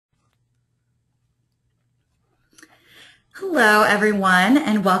Hello, everyone,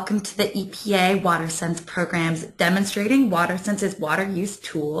 and welcome to the EPA WaterSense programs demonstrating WaterSense's water use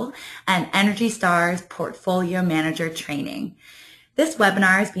tool and Energy Star's Portfolio Manager training. This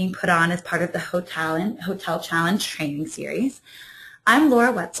webinar is being put on as part of the Hotel Challenge training series. I'm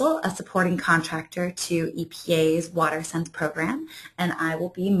Laura Wetzel, a supporting contractor to EPA's WaterSense program, and I will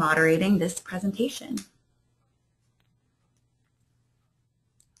be moderating this presentation.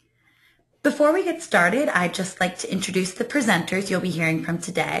 Before we get started, I'd just like to introduce the presenters you'll be hearing from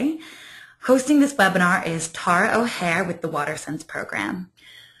today. Hosting this webinar is Tara O'Hare with the WaterSense program.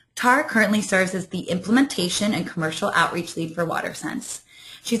 Tara currently serves as the Implementation and Commercial Outreach Lead for WaterSense.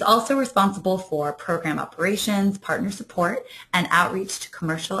 She's also responsible for program operations, partner support, and outreach to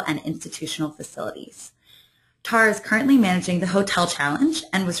commercial and institutional facilities. Tara is currently managing the Hotel Challenge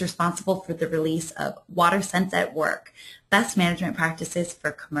and was responsible for the release of WaterSense at Work, Best Management Practices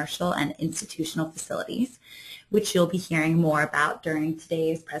for Commercial and Institutional Facilities, which you'll be hearing more about during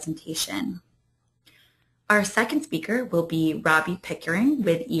today's presentation. Our second speaker will be Robbie Pickering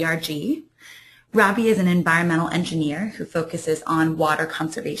with ERG. Robbie is an environmental engineer who focuses on water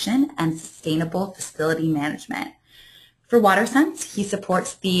conservation and sustainable facility management. For WaterSense, he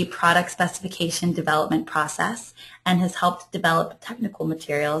supports the product specification development process and has helped develop technical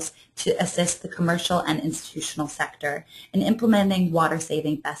materials to assist the commercial and institutional sector in implementing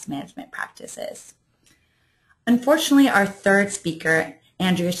water-saving best management practices. Unfortunately, our third speaker,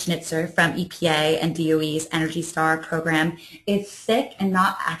 Andrea Schnitzer from EPA and DOE's Energy Star program, is sick and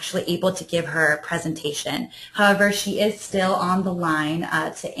not actually able to give her presentation. However, she is still on the line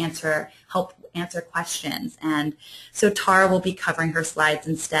to help answer questions, and so Tara will be covering her slides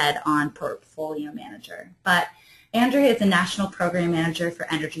instead on Portfolio Manager. But Andrea is a National Program Manager for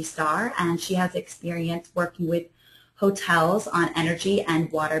Energy Star, and she has experience working with hotels on energy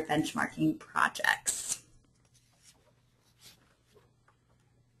and water benchmarking projects.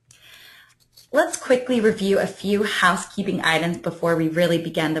 Let's quickly review a few housekeeping items before we really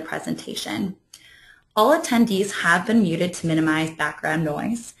begin the presentation. All attendees have been muted to minimize background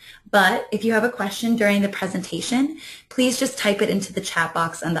noise, but if you have a question during the presentation, please just type it into the chat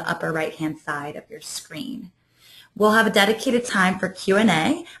box on the upper right-hand side of your screen. We'll have a dedicated time for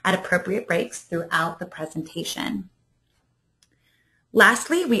Q&A at appropriate breaks throughout the presentation.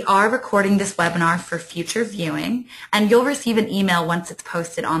 Lastly, we are recording this webinar for future viewing, and you'll receive an email once it's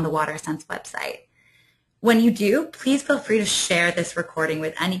posted on the WaterSense website. When you do, please feel free to share this recording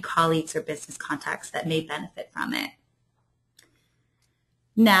with any colleagues or business contacts that may benefit from it.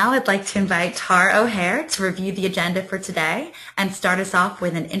 Now I'd like to invite Tara O'Hare to review the agenda for today and start us off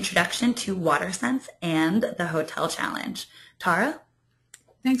with an introduction to WaterSense and the Hotel Challenge. Tara?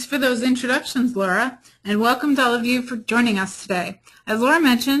 Thanks for those introductions, Laura, and welcome to all of you for joining us today. As Laura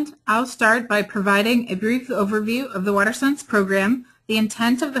mentioned, I'll start by providing a brief overview of the WaterSense program, the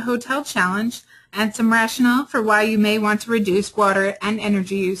intent of the Hotel Challenge, and some rationale for why you may want to reduce water and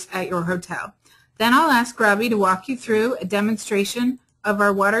energy use at your hotel. Then I'll ask Robbie to walk you through a demonstration of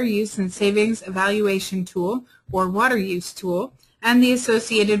our water use and savings evaluation tool, or WaterUSE tool, and the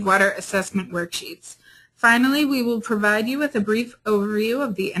associated water assessment worksheets. Finally, we will provide you with a brief overview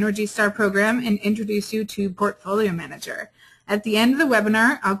of the Energy Star program and introduce you to Portfolio Manager. At the end of the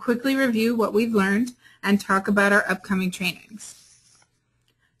webinar, I'll quickly review what we've learned and talk about our upcoming trainings.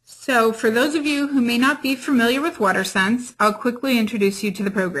 So for those of you who may not be familiar with WaterSense, I'll quickly introduce you to the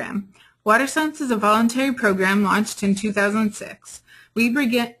program. WaterSense is a voluntary program launched in 2006. We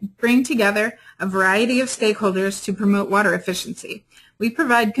bring together a variety of stakeholders to promote water efficiency. We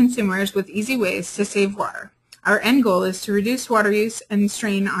provide consumers with easy ways to save water. Our end goal is to reduce water use and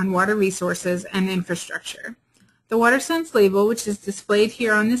strain on water resources and infrastructure. The WaterSense label, which is displayed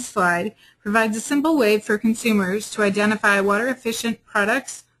here on this slide, provides a simple way for consumers to identify water-efficient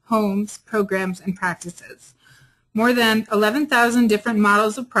products, homes, programs, and practices. More than 11,000 different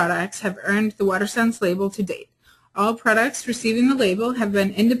models of products have earned the WaterSense label to date. All products receiving the label have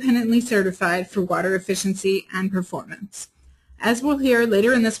been independently certified for water efficiency and performance. As we'll hear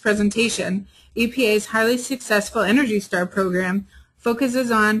later in this presentation, EPA's highly successful Energy Star program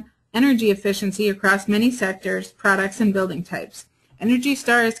focuses on energy efficiency across many sectors, products, and building types. Energy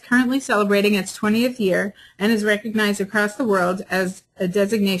Star is currently celebrating its 20th year and is recognized across the world as a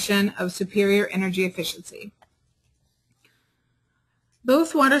designation of superior energy efficiency.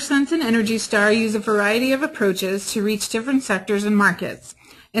 Both WaterSense and Energy Star use a variety of approaches to reach different sectors and markets.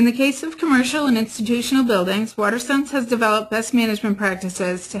 In the case of commercial and institutional buildings, WaterSense has developed best management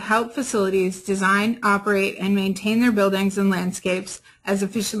practices to help facilities design, operate, and maintain their buildings and landscapes as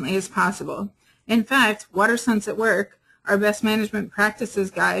efficiently as possible. In fact, WaterSense at Work, our best management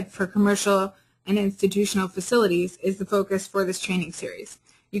practices guide for commercial and institutional facilities is the focus for this training series.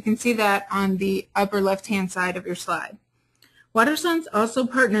 You can see that on the upper left-hand side of your slide. WaterSense also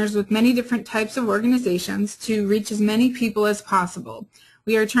partners with many different types of organizations to reach as many people as possible.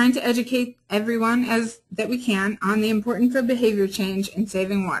 We are trying to educate everyone that we can on the importance of behavior change in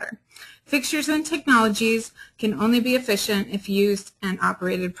saving water. Fixtures and technologies can only be efficient if used and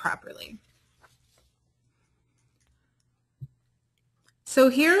operated properly. So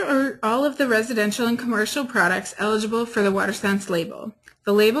here are all of the residential and commercial products eligible for the WaterSense label.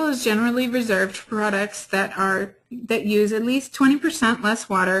 The label is generally reserved for products that use at least 20% less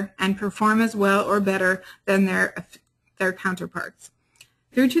water and perform as well or better than their counterparts.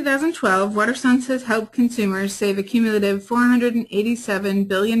 Through 2012, WaterSense has helped consumers save a cumulative 487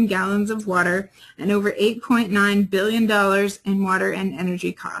 billion gallons of water and over $8.9 billion in water and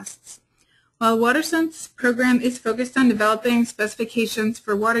energy costs. While WaterSense program is focused on developing specifications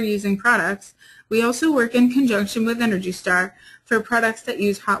for water-using products, we also work in conjunction with Energy Star for products that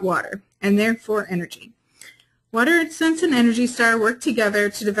use hot water, and therefore energy. WaterSense and Energy Star work together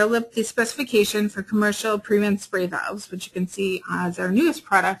to develop the specification for commercial prevent spray valves, which you can see as our newest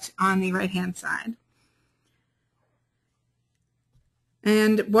product on the right-hand side.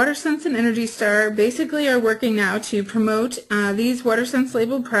 And WaterSense and Energy Star basically are working now to promote these WaterSense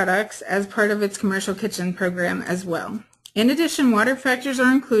labeled products as part of its commercial kitchen program as well. In addition, water factors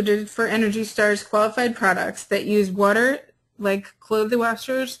are included for Energy Star's qualified products that use water, like clothes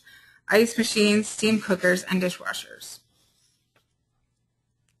washers, ice machines, steam cookers, and dishwashers.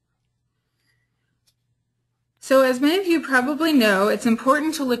 So as many of you probably know, it's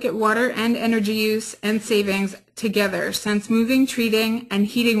important to look at water and energy use and savings together, since moving, treating, and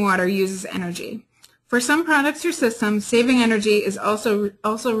heating water uses energy. For some products or systems, saving energy is also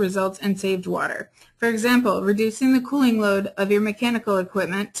results in saved water. For example, reducing the cooling load of your mechanical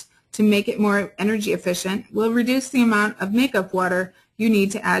equipment to make it more energy efficient will reduce the amount of makeup water you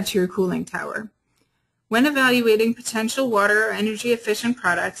need to add to your cooling tower. When evaluating potential water or energy efficient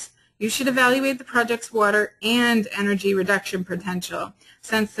products, you should evaluate the project's water and energy reduction potential,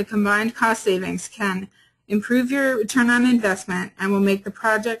 since the combined cost savings can improve your return on investment and will make the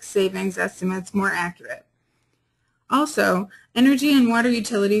project savings estimates more accurate. Also, energy and water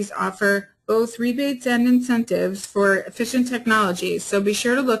utilities offer both rebates and incentives for efficient technologies, so be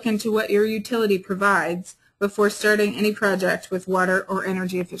sure to look into what your utility provides before starting any project with water or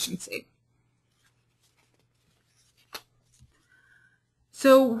energy efficiency.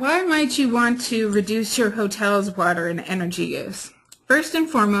 So why might you want to reduce your hotel's water and energy use? First and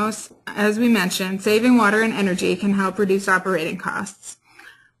foremost, as we mentioned, saving water and energy can help reduce operating costs.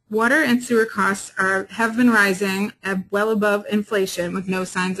 Water and sewer costs have been rising well above inflation with no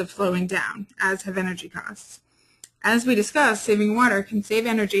signs of slowing down, as have energy costs. As we discussed, saving water can save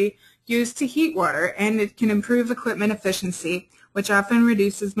energy used to heat water, and it can improve equipment efficiency, which often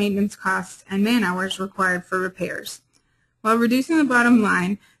reduces maintenance costs and man-hours required for repairs. While reducing the bottom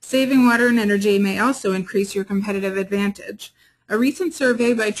line, saving water and energy may also increase your competitive advantage. A recent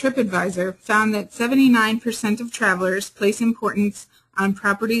survey by TripAdvisor found that 79% of travelers place importance on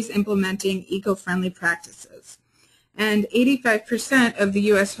properties implementing eco-friendly practices, and 85% of the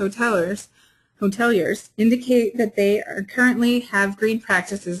U.S. hoteliers indicate that they currently have green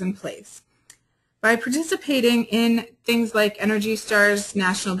practices in place. By participating in things like Energy Star's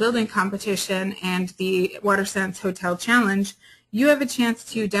National Building Competition and the WaterSense Hotel Challenge, you have a chance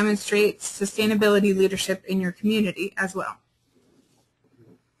to demonstrate sustainability leadership in your community as well.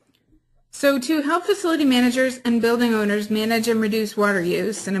 So to help facility managers and building owners manage and reduce water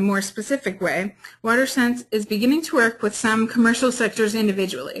use in a more specific way, WaterSense is beginning to work with some commercial sectors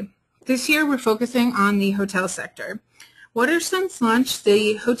individually. This year we're focusing on the hotel sector. WaterSense launched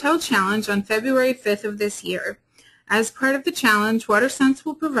the Hotel Challenge on February 5th of this year. As part of the challenge, WaterSense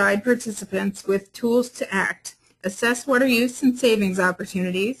will provide participants with tools to act, assess water use and savings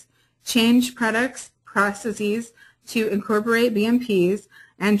opportunities, change products, processes to incorporate BMPs,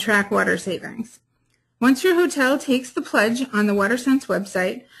 and track water savings. Once your hotel takes the pledge on the WaterSense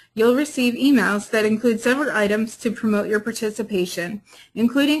website, you'll receive emails that include several items to promote your participation,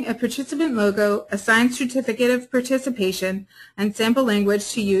 including a participant logo, a signed certificate of participation, and sample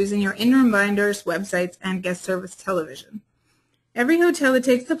language to use in your in-room binders, websites, and guest service television. Every hotel that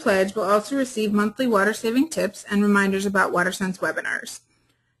takes the pledge will also receive monthly water-saving tips and reminders about WaterSense webinars.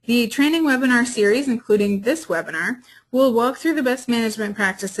 The training webinar series, including this webinar, will walk through the best management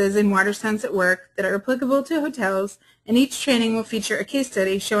practices in WaterSense at work that are applicable to hotels, and each training will feature a case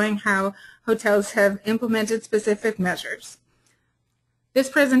study showing how hotels have implemented specific measures. This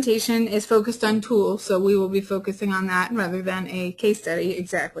presentation is focused on tools, so we will be focusing on that rather than a case study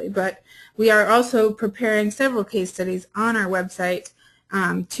exactly. But we are also preparing several case studies on our website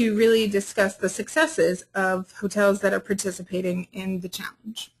to really discuss the successes of hotels that are participating in the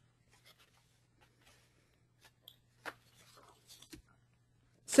challenge.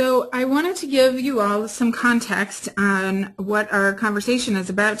 So I wanted to give you all some context on what our conversation is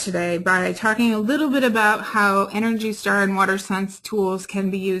about today by talking a little bit about how Energy Star and WaterSense tools can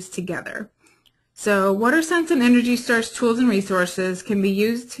be used together. So WaterSense and Energy Star's tools and resources can be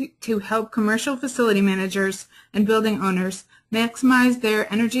used to help commercial facility managers and building owners maximize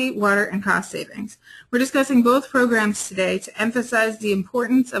their energy, water, and cost savings. We're discussing both programs today to emphasize the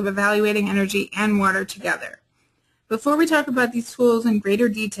importance of evaluating energy and water together. Before we talk about these tools in greater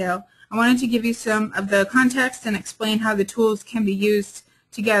detail, I wanted to give you some of the context and explain how the tools can be used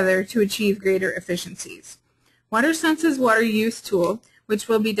together to achieve greater efficiencies. WaterSense's WaterUSE tool, which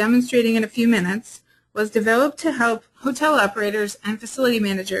we'll be demonstrating in a few minutes, was developed to help hotel operators and facility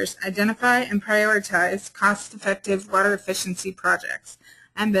managers identify and prioritize cost-effective water efficiency projects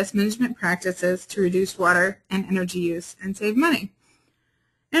and best management practices to reduce water and energy use and save money.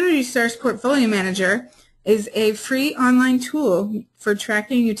 Energy Star's Portfolio Manager is a free online tool for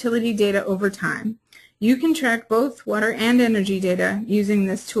tracking utility data over time. You can track both water and energy data using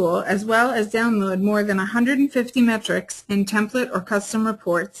this tool, as well as download more than 150 metrics in template or custom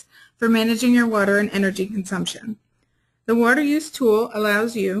reports for managing your water and energy consumption. The WaterUSE tool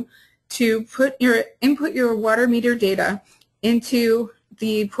allows you to input your water meter data into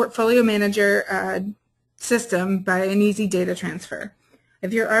the Portfolio Manager system by an easy data transfer.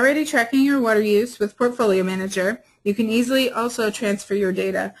 If you're already tracking your water use with Portfolio Manager, you can easily also transfer your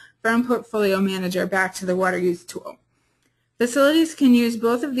data from Portfolio Manager back to the WaterUSE tool. Facilities can use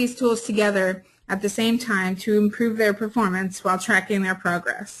both of these tools together at the same time to improve their performance while tracking their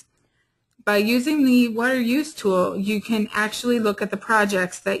progress. By using the WaterUSE tool, you can actually look at the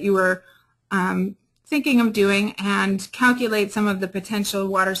projects that you were thinking of doing and calculate some of the potential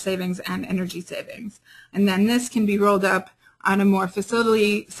water savings and energy savings. And then this can be rolled up on a more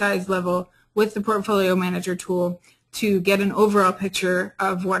facility size level with the Portfolio Manager tool to get an overall picture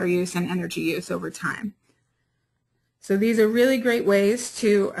of water use and energy use over time. So these are really great ways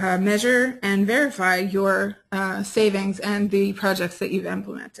to measure and verify your savings and the projects that you've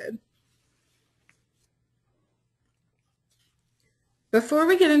implemented. Before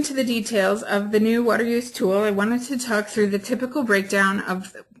we get into the details of the new WaterUSE tool, I wanted to talk through the typical breakdown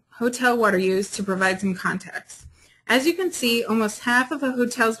of hotel water use to provide some context. As you can see, almost half of a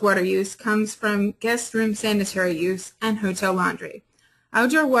hotel's water use comes from guest room sanitary use and hotel laundry.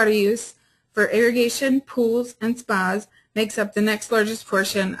 Outdoor water use for irrigation, pools, and spas makes up the next largest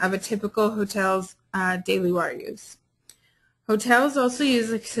portion of a typical hotel's daily water use. Hotels also use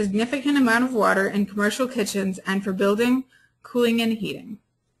a significant amount of water in commercial kitchens and for building, cooling, and heating.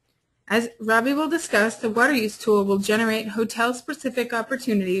 As Robbie will discuss, the WaterUSE tool will generate hotel-specific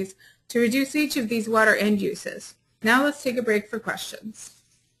opportunities to reduce each of these water end uses. Now let's take a break for questions.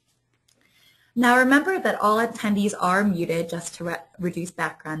 Now remember that all attendees are muted just to reduce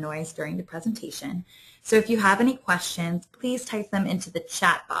background noise during the presentation. So if you have any questions, please type them into the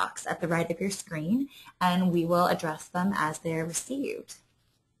chat box at the right of your screen and we will address them as they're received.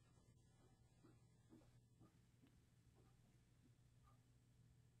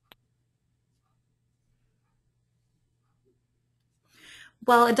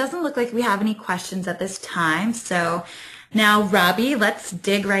 Well, it doesn't look like we have any questions at this time, so now, Robbie, let's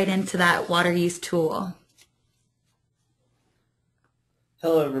dig right into that WaterUSE tool.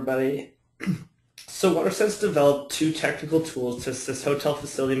 Hello, everybody. So WaterSense developed two technical tools to assist hotel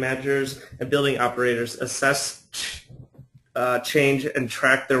facility managers and building operators assess, change, and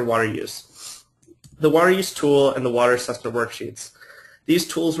track their water use. The WaterUSE tool and the Water Assessment Worksheets. These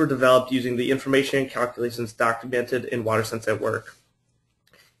tools were developed using the information and calculations documented in WaterSense at Work.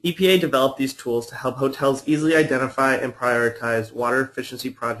 EPA developed these tools to help hotels easily identify and prioritize water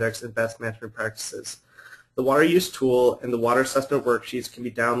efficiency projects and best management practices. The WaterUSE tool and the Water Assessment Worksheets can be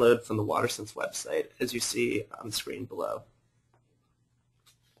downloaded from the WaterSense website, as you see on the screen below.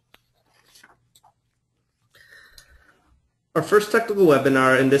 Our first technical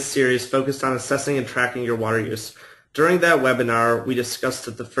webinar in this series focused on assessing and tracking your water use. During that webinar, we discussed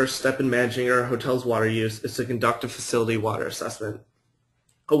that the first step in managing our hotel's water use is to conduct a facility water assessment.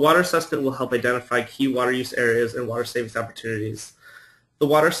 A water assessment will help identify key water use areas and water savings opportunities. The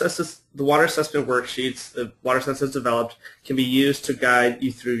water assessment worksheets that WaterSense has developed can be used to guide you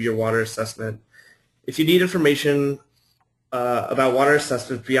through your water assessment. If you need information about water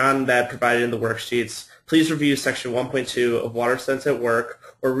assessment beyond that provided in the worksheets, please review Section 1.2 of WaterSense at Work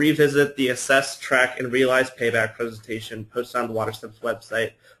or revisit the Assess, Track, and Realize Payback presentation posted on the WaterSense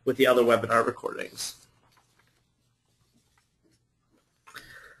website with the other webinar recordings.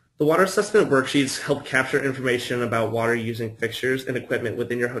 The Water Assessment Worksheets help capture information about water using fixtures and equipment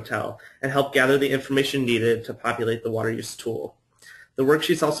within your hotel and help gather the information needed to populate the WaterUSE tool. The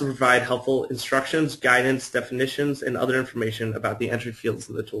worksheets also provide helpful instructions, guidance, definitions, and other information about the entry fields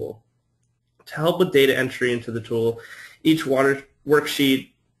in the tool. To help with data entry into the tool, each water worksheet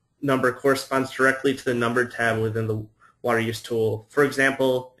number corresponds directly to the numbered tab within the WaterUSE tool. For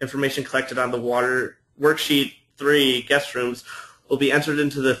example, information collected on the water worksheet 3, guest rooms, will be entered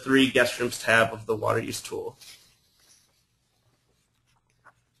into the 3 guest rooms tab of the WaterUSE tool.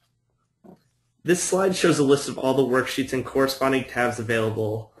 This slide shows a list of all the worksheets and corresponding tabs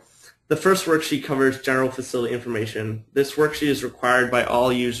available. The first worksheet covers general facility information. This worksheet is required by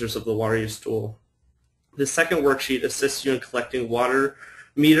all users of the WaterUSE tool. The second worksheet assists you in collecting water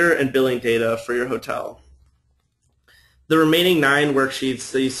meter and billing data for your hotel. The remaining 9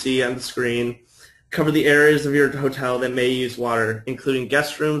 worksheets that you see on the screen cover the areas of your hotel that may use water, including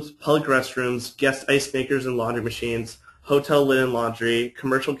guest rooms, public restrooms, guest ice makers and laundry machines, hotel linen laundry,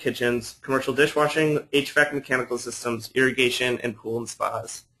 commercial kitchens, commercial dishwashing, HVAC mechanical systems, irrigation, and pool and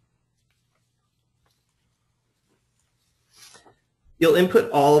spas. You'll input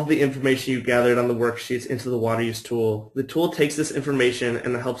all of the information you gathered on the worksheets into the WaterUSE tool. The tool takes this information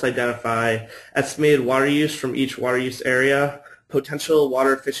and helps identify estimated water use from each WaterUSE area, potential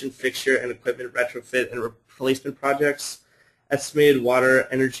water-efficient fixture and equipment retrofit and replacement projects, estimated water,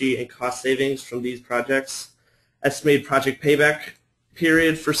 energy, and cost savings from these projects, estimated project payback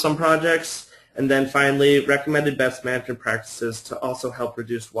period for some projects, and then finally, recommended best management practices to also help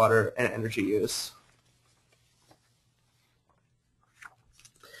reduce water and energy use.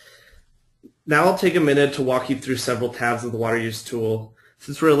 Now I'll take a minute to walk you through several tabs of the WaterUSE tool.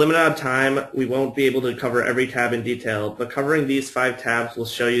 Since we're limited on time, we won't be able to cover every tab in detail, but covering these 5 tabs will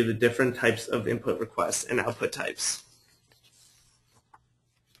show you the different types of input requests and output types.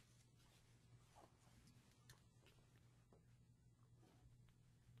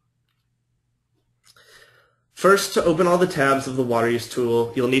 First, to open all the tabs of the WaterUSE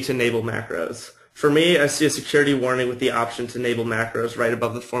tool, you'll need to enable macros. For me, I see a security warning with the option to enable macros right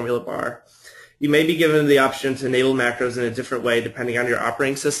above the formula bar. You may be given the option to enable macros in a different way depending on your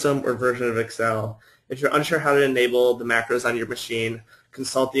operating system or version of Excel. If you're unsure how to enable the macros on your machine,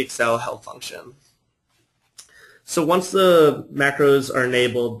 consult the Excel help function. So once the macros are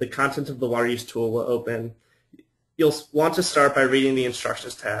enabled, the content of the WaterUSE tool will open. You'll want to start by reading the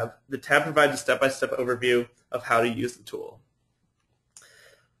Instructions tab. The tab provides a step-by-step overview of how to use the tool.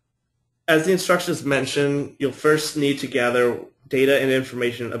 As the instructions mention, you'll first need to gather data and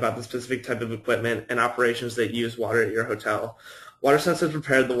information about the specific type of equipment and operations that use water at your hotel. WaterSense has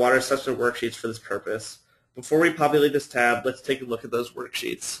prepared the Water Assessment Worksheets for this purpose. Before we populate this tab, let's take a look at those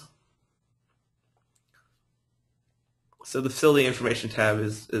worksheets. So the Facility Information tab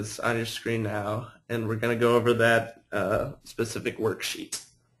is on your screen now, and we're going to go over that specific worksheet.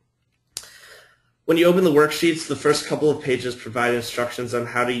 When you open the worksheets, the first couple of pages provide instructions on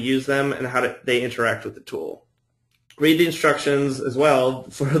how to use them and how they interact with the tool. Read the instructions as well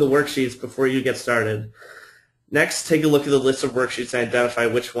for the worksheets before you get started. Next, take a look at the list of worksheets and identify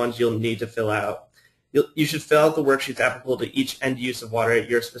which ones you'll need to fill out. You should fill out the worksheets applicable to each end use of water at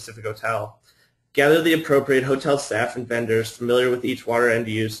your specific hotel. Gather the appropriate hotel staff and vendors familiar with each water end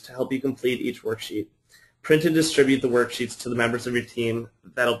use to help you complete each worksheet. Print and distribute the worksheets to the members of your team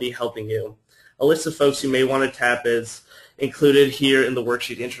that'll be helping you. A list of folks you may want to tap is included here in the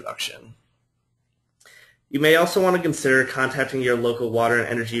worksheet introduction. You may also want to consider contacting your local water and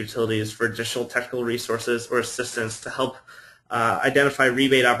energy utilities for additional technical resources or assistance to help identify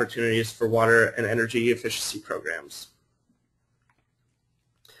rebate opportunities for water and energy efficiency programs.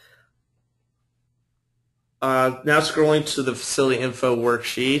 Now scrolling to the facility info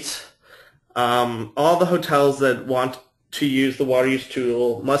worksheet. All the hotels that want to use the WaterUSE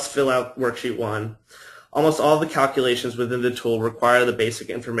tool must fill out worksheet 1. Almost all the calculations within the tool require the basic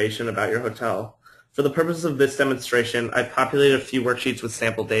information about your hotel. For the purpose of this demonstration, I populated a few worksheets with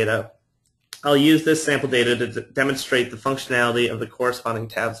sample data. I'll use this sample data to demonstrate the functionality of the corresponding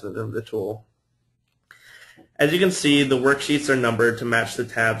tabs within the tool. As you can see, the worksheets are numbered to match the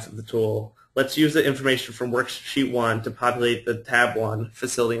tabs of the tool. Let's use the information from worksheet 1 to populate the tab 1,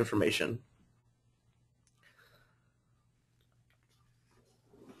 facility information.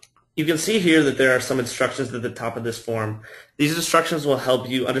 You can see here that there are some instructions at the top of this form. These instructions will help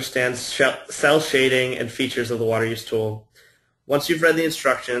you understand cell shading and features of the WaterUSE tool. Once you've read the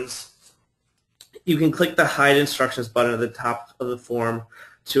instructions, You can click the Hide Instructions button at the top of the form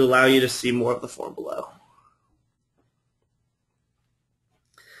to allow you to see more of the form below.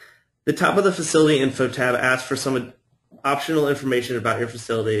 The top of the Facility Info tab asks for some optional information about your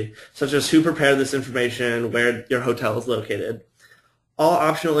facility, such as who prepared this information, where your hotel is located. All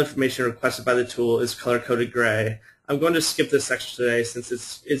optional information requested by the tool is color-coded gray. I'm going to skip this section today since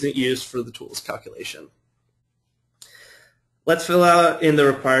it isn't used for the tool's calculation. Let's fill out in the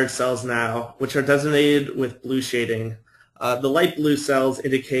required cells now, which are designated with blue shading. The light blue cells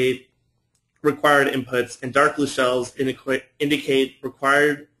indicate required inputs, and dark blue cells indicate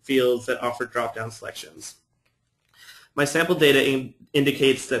required fields that offer drop-down selections. My sample data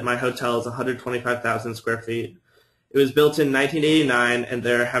indicates that my hotel is 125,000 square feet. It was built in 1989, and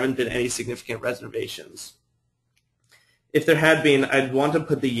there haven't been any significant renovations. If there had been, I'd want to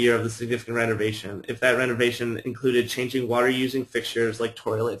put the year of the significant renovation, if that renovation included changing water-using fixtures like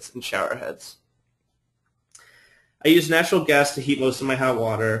toilets and shower heads. I use natural gas to heat most of my hot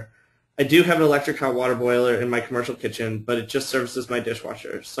water. I do have an electric hot water boiler in my commercial kitchen, but it just services my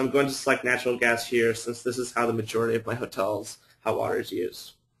dishwasher. So I'm going to select natural gas here since this is how the majority of my hotel's hot water is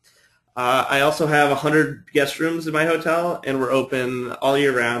used. I also have 100 guest rooms in my hotel, and we're open all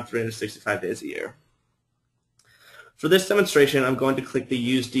year round, 365 days a year. For this demonstration, I'm going to click the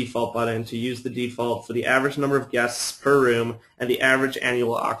Use Default button to use the default for the average number of guests per room and the average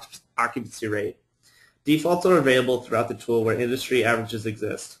annual occupancy rate. Defaults are available throughout the tool where industry averages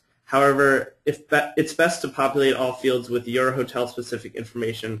exist. However, it's best to populate all fields with your hotel-specific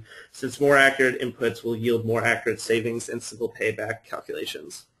information, since more accurate inputs will yield more accurate savings and simple payback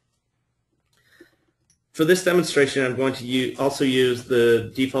calculations. For this demonstration, I'm going to also use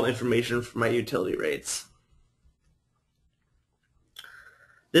the default information for my utility rates.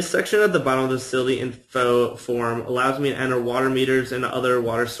 This section at the bottom of the facility info form allows me to enter water meters and other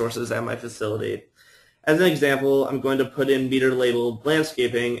water sources at my facility. As an example, I'm going to put in meter labeled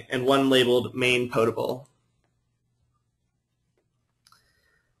landscaping and one labeled main potable.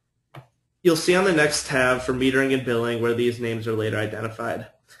 You'll see on the next tab for metering and billing where these names are later identified.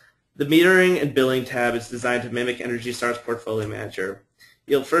 The metering and billing tab is designed to mimic Energy Star's portfolio manager.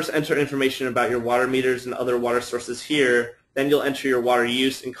 You'll first enter information about your water meters and other water sources here, then you'll enter your water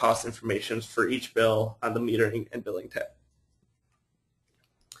use and cost information for each bill on the metering and billing tab.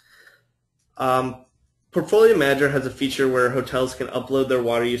 Portfolio Manager has a feature where hotels can upload their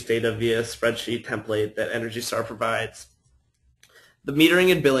water use data via a spreadsheet template that Energy Star provides. The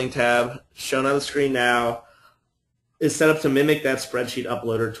Metering and Billing tab, shown on the screen now, is set up to mimic that spreadsheet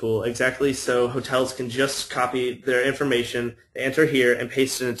uploader tool, exactly so hotels can just copy their information, they enter here, and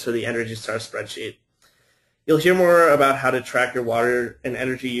paste it into the Energy Star spreadsheet. You'll hear more about how to track your water and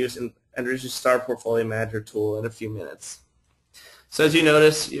energy use in Energy Star Portfolio Manager tool in a few minutes. So as you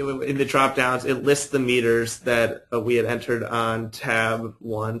notice in the drop-downs, it lists the meters that we had entered on tab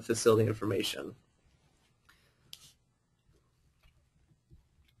 1, Facility Information.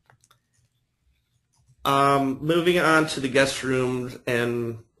 Moving on to the guest rooms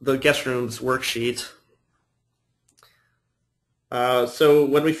and the guest rooms worksheet. So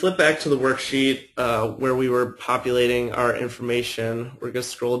when we flip back to the worksheet where we were populating our information, we're going to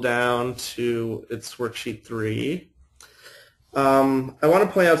scroll down to its worksheet 3. I want to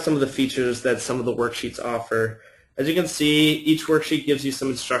point out some of the features that some of the worksheets offer. As you can see, each worksheet gives you some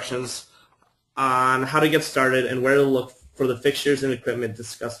instructions on how to get started and where to look for the fixtures and equipment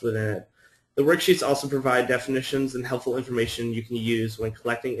discussed within it. The worksheets also provide definitions and helpful information you can use when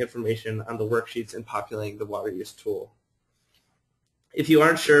collecting information on the worksheets and populating the WaterUSE tool. If you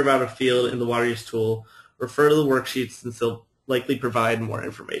aren't sure about a field in the WaterUSE tool, refer to the worksheets since they'll likely provide more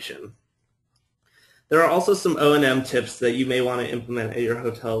information. There are also some O&M tips that you may want to implement at your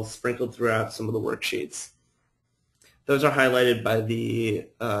hotel sprinkled throughout some of the worksheets. Those are highlighted by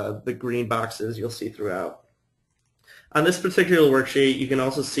the green boxes you'll see throughout. On this particular worksheet, you can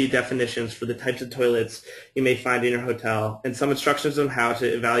also see definitions for the types of toilets you may find in your hotel and some instructions on how to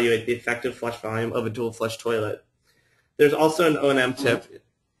evaluate the effective flush volume of a dual flush toilet. There's also an O&M tip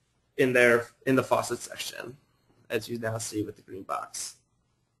in there in the faucet section, as you now see with the green box.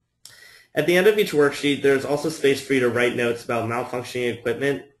 At the end of each worksheet, there's also space for you to write notes about malfunctioning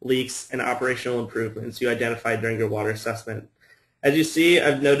equipment, leaks, and operational improvements you identified during your water assessment. As you see,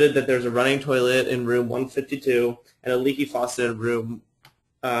 I've noted that there's a running toilet in room 152 and a leaky faucet in room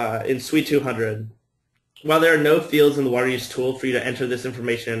in suite 200. While there are no fields in the WaterUSE tool for you to enter this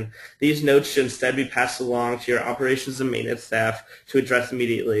information, these notes should instead be passed along to your operations and maintenance staff to address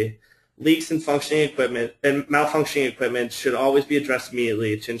immediately. Leaks and malfunctioning equipment should always be addressed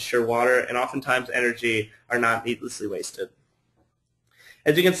immediately to ensure water and oftentimes energy are not needlessly wasted.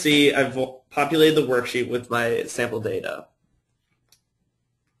 As you can see, I've populated the worksheet with my sample data.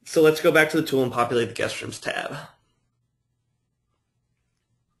 So let's go back to the tool and populate the guest rooms tab.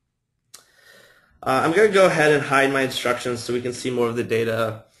 I'm going to go ahead and hide my instructions so we can see more of the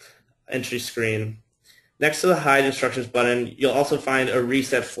data entry screen. Next to the Hide Instructions button, you'll also find a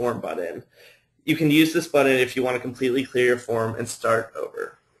Reset Form button. You can use this button if you want to completely clear your form and start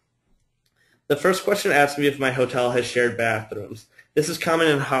over. The first question asks me if my hotel has shared bathrooms. This is common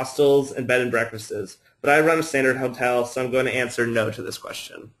in hostels and bed and breakfasts, but I run a standard hotel, so I'm going to answer no to this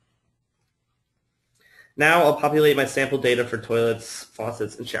question. Now I'll populate my sample data for toilets,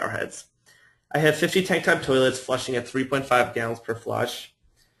 faucets, and shower heads. I have 50 tank-top toilets flushing at 3.5 gallons per flush.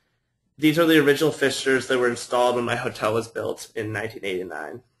 These are the original fixtures that were installed when my hotel was built in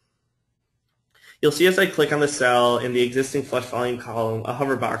 1989. You'll see as I click on the cell in the existing flush volume column, a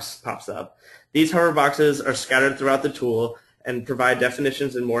hover box pops up. These hover boxes are scattered throughout the tool and provide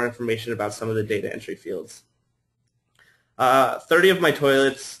definitions and more information about some of the data entry fields. 30 of my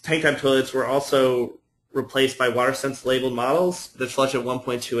toilets, tank-top toilets, were also replaced by WaterSense labeled models that flush at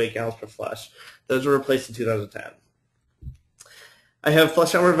 1.28 gallons per flush. Those were replaced in 2010. I have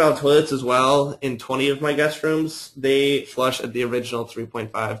flush shower valve toilets as well in 20 of my guest rooms. They flush at the original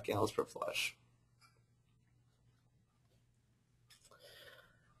 3.5 gallons per flush.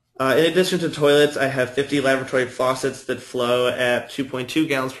 In addition to toilets, I have 50 laboratory faucets that flow at 2.2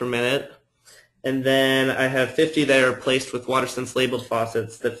 gallons per minute. And then I have 50 that are placed with WaterSense labeled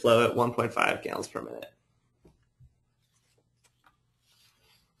faucets that flow at 1.5 gallons per minute.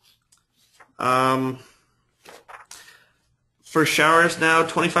 For showers now,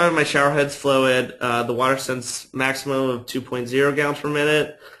 25 of my shower heads flow at the WaterSense maximum of 2.0 gallons per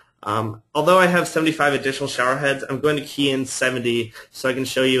minute. Although I have 75 additional shower heads, I'm going to key in 70 so I can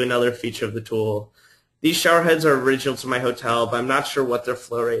show you another feature of the tool. These shower heads are original to my hotel, but I'm not sure what their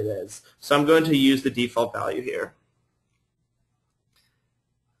flow rate is, so I'm going to use the default value here.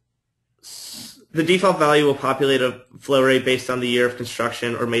 The default value will populate a flow rate based on the year of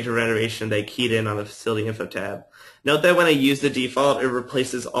construction or major renovation that I keyed in on the Facility Info tab. Note that when I use the default, it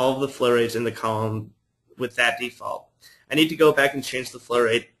replaces all of the flow rates in the column with that default. I need to go back and change the flow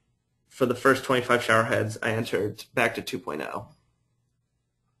rate for the first 25 shower heads I entered back to 2.0.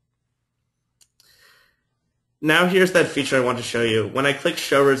 Now here's that feature I want to show you. When I click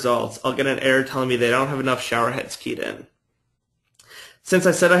Show Results, I'll get an error telling me they don't have enough shower heads keyed in. Since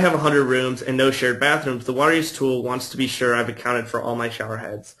I said I have 100 rooms and no shared bathrooms, the WaterUSE tool wants to be sure I've accounted for all my shower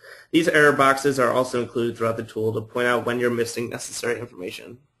heads. These error boxes are also included throughout the tool to point out when you're missing necessary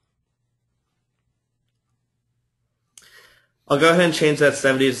information. I'll go ahead and change that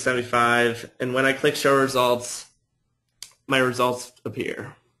 70 to 75, and when I click Show Results, my results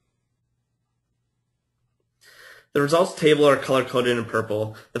appear. The results table are color-coded in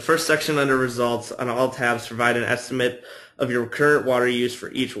purple. The first section under Results on all tabs provide an estimate of your current water use for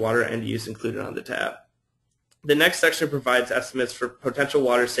each water end use included on the tab. The next section provides estimates for potential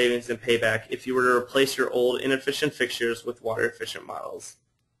water savings and payback if you were to replace your old inefficient fixtures with water-efficient models.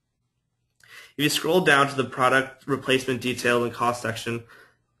 If you scroll down to the product replacement detail and cost section,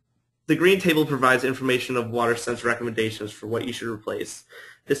 the green table provides information of WaterSense recommendations for what you should replace.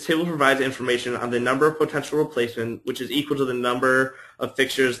 This table provides information on the number of potential replacement, which is equal to the number of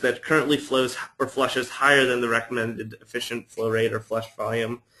fixtures that currently flows or flushes higher than the recommended efficient flow rate or flush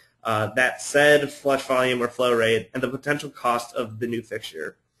volume, that said flush volume or flow rate, and the potential cost of the new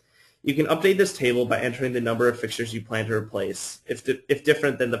fixture. You can update this table by entering the number of fixtures you plan to replace, if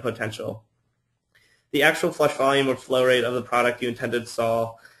different than the potential. The actual flush volume or flow rate of the product you intend to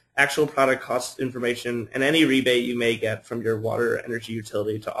install, actual product cost information, and any rebate you may get from your water energy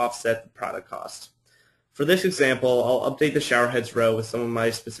utility to offset the product cost. For this example, I'll update the shower heads row with some of my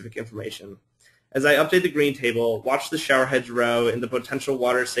specific information. As I update the green table, watch the shower heads row in the potential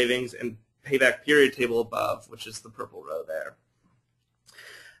water savings and payback period table above, which is the purple row there.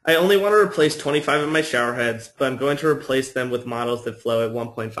 I only want to replace 25 of my shower heads, but I'm going to replace them with models that flow at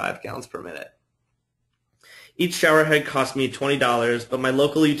 1.5 gallons per minute. Each shower head costs me $20, but my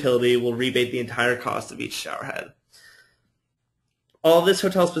local utility will rebate the entire cost of each shower head. All of this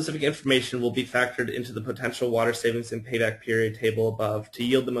hotel-specific information will be factored into the potential water savings and payback period table above to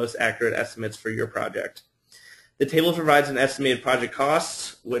yield the most accurate estimates for your project. The table provides an estimated project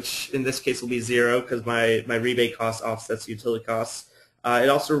cost, which in this case will be zero because my rebate cost offsets utility costs. It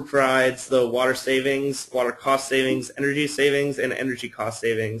also provides the water savings, water cost savings, energy savings, and energy cost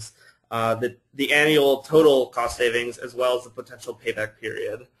savings. The annual total cost savings as well as the potential payback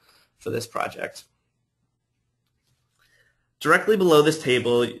period for this project. Directly below this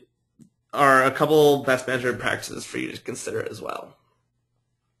table are a couple best management practices for you to consider as well.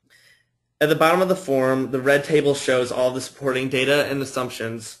 At the bottom of the form, the red table shows all the supporting data and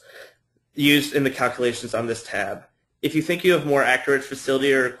assumptions used in the calculations on this tab. If you think you have more accurate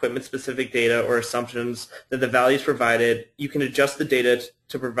facility or equipment-specific data or assumptions than the values provided, you can adjust the data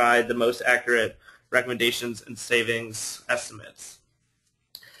to provide the most accurate recommendations and savings estimates.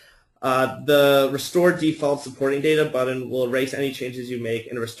 The Restore Default Supporting Data button will erase any changes you make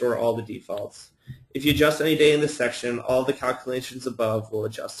and restore all the defaults. If you adjust any data in this section, all the calculations above will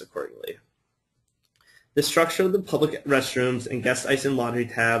adjust accordingly. The structure of the public restrooms and guest ice and laundry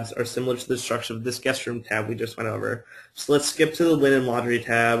tabs are similar to the structure of this guest room tab we just went over. So let's skip to the linen laundry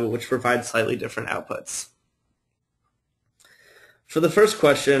tab, which provides slightly different outputs. For the first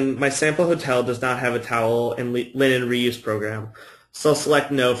question, my sample hotel does not have a towel and linen reuse program, so I'll select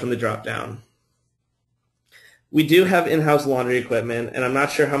No from the drop-down. We do have in-house laundry equipment, and I'm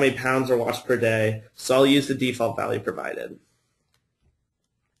not sure how many pounds are washed per day, so I'll use the default value provided.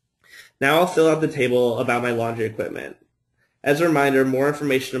 Now I'll fill out the table about my laundry equipment. As a reminder, more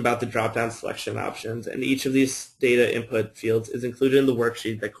information about the drop-down selection options and each of these data input fields is included in the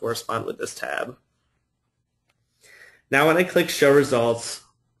worksheet that correspond with this tab. Now when I click Show Results,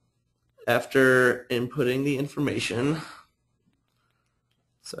 after inputting the information,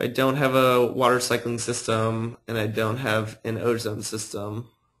 so I don't have a water cycling system and I don't have an ozone system.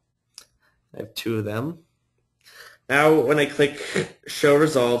 I have two of them. Now when I click Show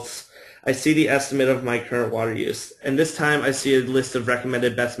Results, I see the estimate of my current water use, and this time I see a list of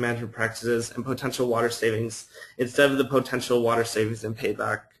recommended best management practices and potential water savings instead of the potential water savings and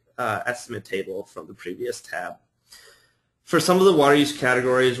payback estimate table from the previous tab. For some of the water use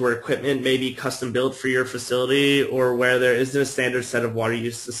categories where equipment may be custom built for your facility or where there isn't a standard set of water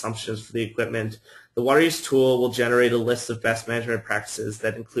use assumptions for the equipment, the water use tool will generate a list of best management practices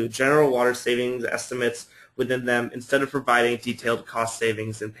that include general water savings estimates within them instead of providing detailed cost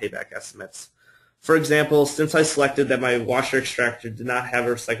savings and payback estimates. For example, since I selected that my washer extractor did not have a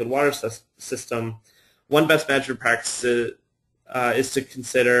recycled water system, one best management practice is to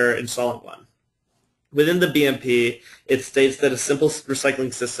consider installing one. Within the BMP, it states that a simple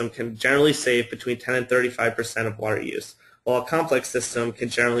recycling system can generally save between 10 and 35% of water use, while a complex system can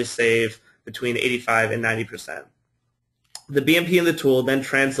generally save between 85 and 90%. The BMP and the tool then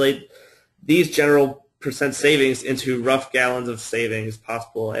translate these general percent savings into rough gallons of savings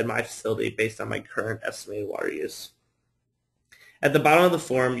possible at my facility based on my current estimated water use. At the bottom of the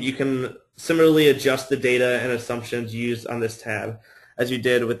form, you can similarly adjust the data and assumptions used on this tab as you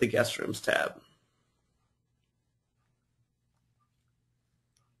did with the guest rooms tab.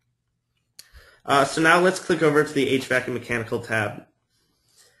 So now let's click over to the HVAC and mechanical tab.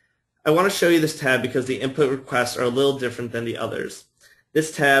 I want to show you this tab because the input requests are a little different than the others.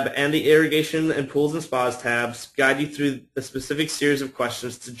 This tab and the irrigation and pools and spas tabs guide you through a specific series of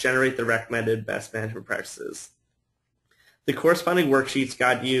questions to generate the recommended best management practices. The corresponding worksheets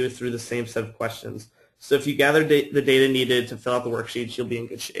guide you through the same set of questions, so if you gather the data needed to fill out the worksheets, you'll be in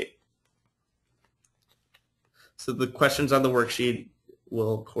good shape. So the questions on the worksheet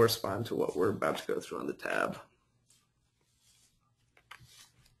will correspond to what we're about to go through on the tab.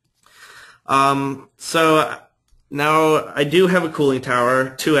 So now I do have a cooling tower,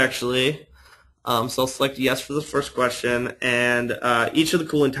 two actually. So I'll select yes for the first question, and each of the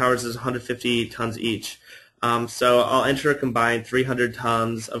cooling towers is 150 tons each. So I'll enter a combined 300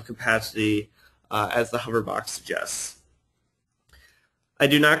 tons of capacity as the hover box suggests. I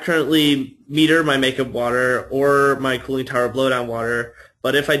do not currently meter my makeup water or my cooling tower blowdown water,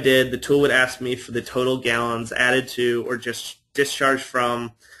 but if I did, the tool would ask me for the total gallons added to or just discharged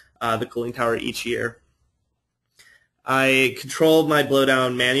from the cooling tower each year. I controlled my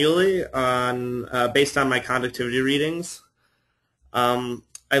blowdown manually based on my conductivity readings.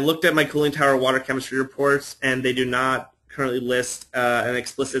 I looked at my cooling tower water chemistry reports, and they do not currently list an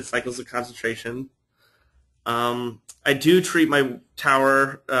explicit cycles of concentration. I do treat my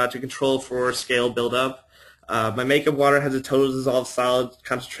tower to control for scale buildup. My makeup water has a total dissolved solid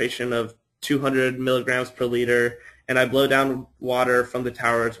concentration of 200 milligrams per liter, and I blow down water from the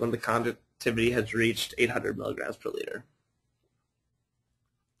towers when the conductivity has reached 800 milligrams per liter.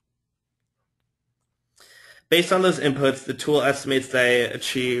 Based on those inputs, the tool estimates that I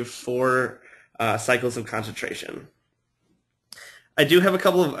achieve 4 cycles of concentration. I do have a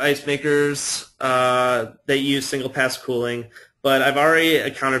couple of ice makers that use single pass cooling, but I've already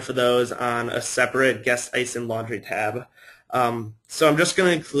accounted for those on a separate guest ice and laundry tab. So I'm just going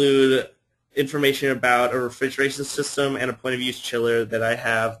to include information about a refrigeration system and a point of use chiller that I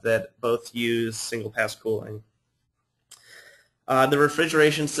have that both use single pass cooling. The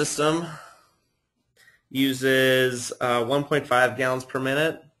refrigeration system uses 1.5 gallons per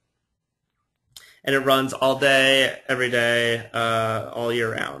minute. and it runs all day, every day, all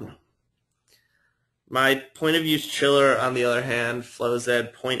year round. My point of use chiller, on the other hand, flows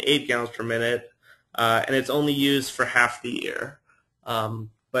at 0.8 gallons per minute, and it's only used for half the year,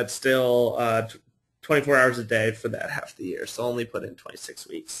 but still 24 hours a day for that half the year, so only put in 26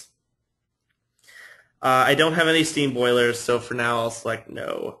 weeks. I don't have any steam boilers, so for now I'll select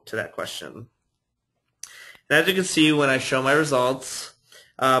no to that question. And as you can see when I show my results,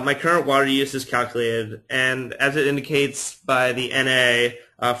 my current water use is calculated, and as it indicates by the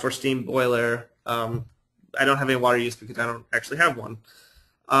NA for steam boiler, I don't have any water use because I don't actually have one.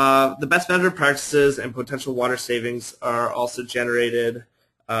 The best measured practices and potential water savings are also generated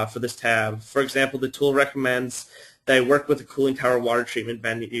for this tab. For example, the tool recommends that I work with a cooling tower water treatment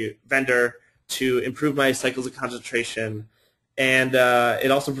vendor to improve my cycles of concentration, and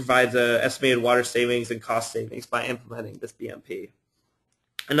it also provides estimated water savings and cost savings by implementing this BMP.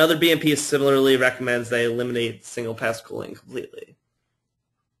 Another BMP similarly recommends that I eliminate single-pass cooling completely.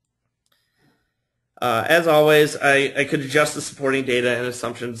 As always, I could adjust the supporting data and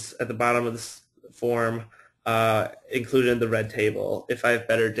assumptions at the bottom of this form, included in the red table, if I have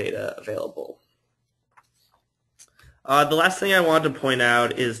better data available. The last thing I wanted to point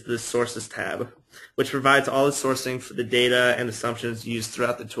out is the Sources tab, which provides all the sourcing for the data and assumptions used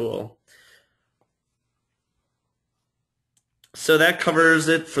throughout the tool. So that covers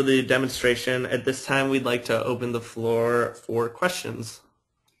it for the demonstration. At this time, we'd like to open the floor for questions.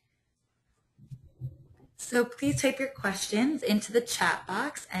 So please type your questions into the chat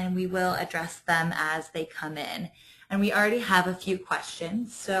box and we will address them as they come in. And we already have a few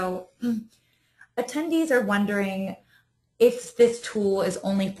questions. So attendees are wondering if this tool is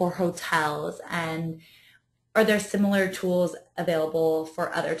only for hotels, and are there similar tools available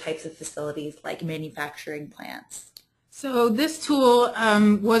for other types of facilities like manufacturing plants? So this tool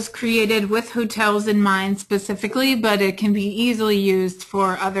was created with hotels in mind specifically, but it can be easily used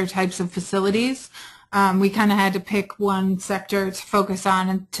for other types of facilities. We kind of had to pick one sector to focus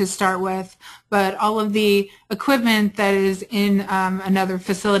on to start with, but all of the equipment that is in another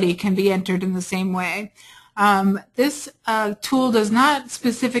facility can be entered in the same way. This tool does not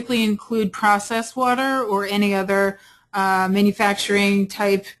specifically include processed water or any other manufacturing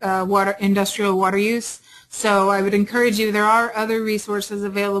type industrial water use. So I would encourage you, there are other resources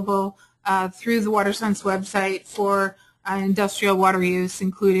available through the WaterSense website for industrial water use,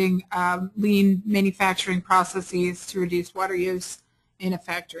 including lean manufacturing processes to reduce water use in a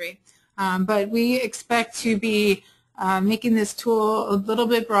factory. But we expect to be making this tool a little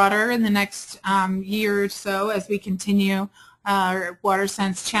bit broader in the next year or so as we continue our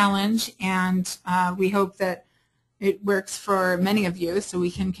WaterSense challenge, and we hope that it works for many of you so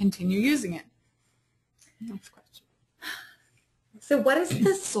we can continue using it. Next question. So what is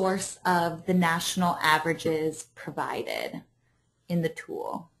the source of the national averages provided in the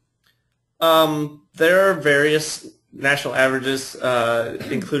tool? There are various national averages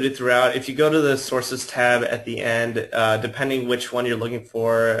included throughout. If you go to the Sources tab at the end, depending which one you're looking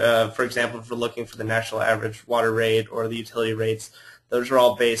for example, if we're looking for the national average water rate or the utility rates, those are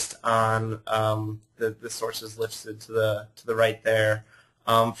all based on the sources listed to the right there.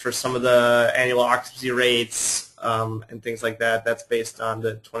 For some of the annual occupancy rates and things like that, that's based on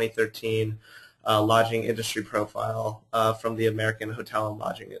the 2013 lodging industry profile from the American Hotel and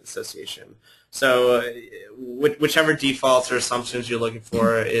Lodging Association. So whichever defaults or assumptions you're looking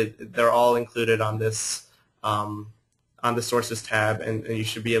for, they're all included on this on the Sources tab, and you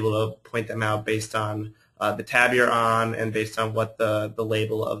should be able to point them out based on the tab you're on and based on what the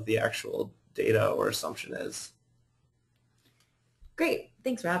label of the actual data or assumption is. Great.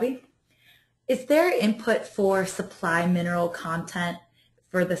 Thanks, Robbie. Is there input for supply mineral content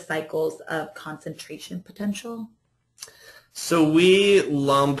for the cycles of concentration potential? So we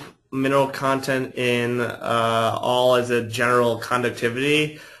lump mineral content in all as a general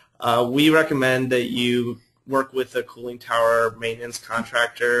conductivity. We recommend that you work with a cooling tower maintenance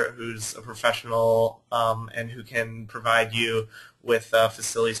contractor who's a professional and who can provide you with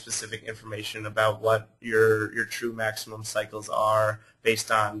facility-specific information about what your true maximum cycles are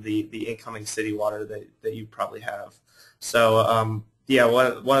based on the incoming city water that you probably have. So yeah,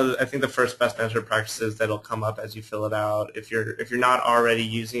 I think the first best measure practices that'll come up as you fill it out, if you're not already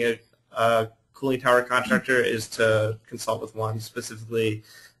using a cooling tower contractor, is to consult with one specifically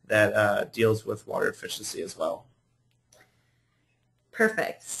that deals with water efficiency as well.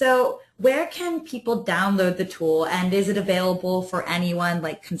 Perfect. So where can people download the tool, and is it available for anyone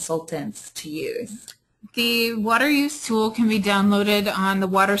like consultants to use? The WaterUSE tool can be downloaded on the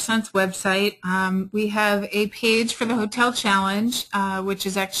WaterSense website. We have a page for the Hotel Challenge, which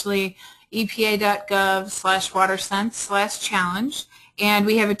is actually epa.gov/WaterSense/challenge. And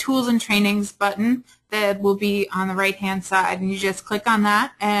we have a tools and trainings button that will be on the right-hand side. And you just click on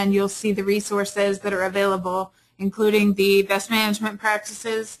that and you'll see the resources that are available, including the best management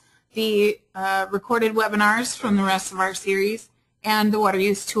practices, the recorded webinars from the rest of our series, and the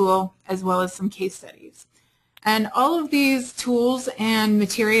WaterUSE tool, as well as some case studies. And all of these tools and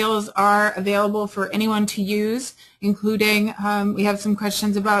materials are available for anyone to use, including we have some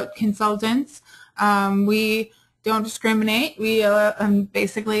questions about consultants. We don't discriminate. We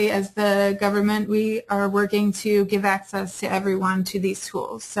basically, as the government, we are working to give access to everyone to these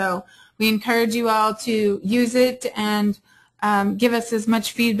tools. So we encourage you all to use it and give us as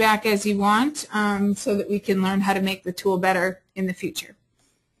much feedback as you want so that we can learn how to make the tool better in the future.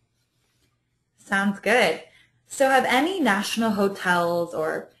 Sounds good. So have any national hotels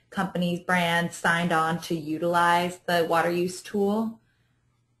or companies, brands signed on to utilize the WaterUSE tool?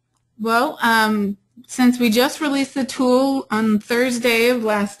 Well, since we just released the tool on Thursday of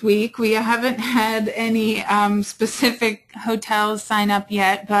last week, we haven't had any specific hotels sign up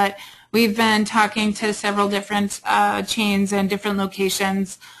yet, but we've been talking to several different chains and different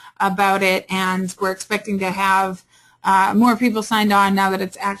locations about it, and we're expecting to have more people signed on now that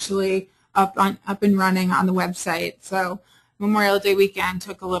it's actually up and running on the website. So Memorial Day weekend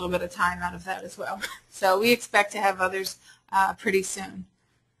took a little bit of time out of that as well. So we expect to have others pretty soon.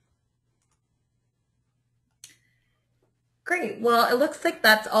 Great. Well, it looks like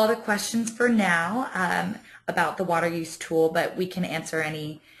that's all the questions for now about the WaterUSE tool, but we can answer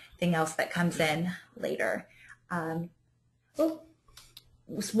anything else that comes in later.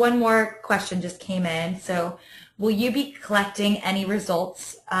 One more question just came in. So will you be collecting any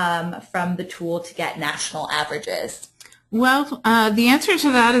results from the tool to get national averages? Well, the answer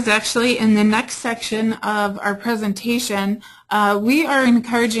to that is actually in the next section of our presentation. We are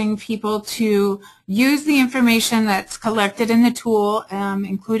encouraging people to use the information that's collected in the tool,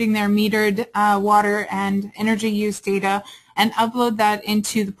 including their metered water and energy use data, and upload that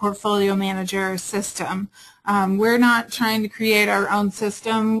into the Portfolio Manager system. We're not trying to create our own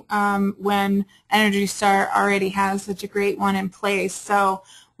system when Energy Star already has such a great one in place. So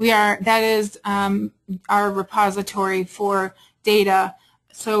that is our repository for data.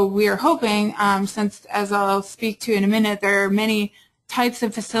 So we are hoping, since, as I'll speak to in a minute, there are many types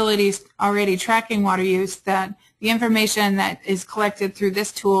of facilities already tracking water use, that the information that is collected through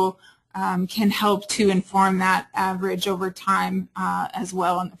this tool can help to inform that average over time as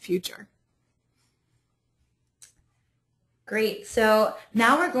well in the future. Great. So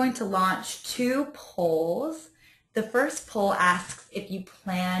now we're going to launch 2 polls. The first poll asks if you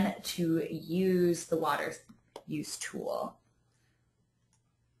plan to use the WaterUSE tool.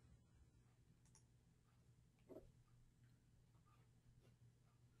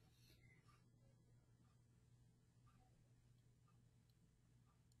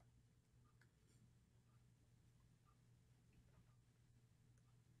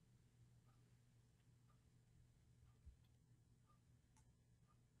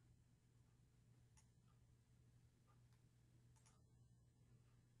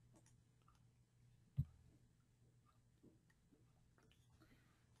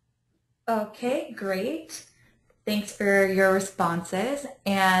 Okay, great. Thanks for your responses.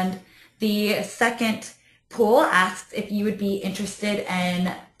 And the second poll asks if you would be interested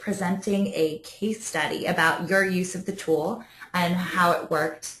in presenting a case study about your use of the tool and how it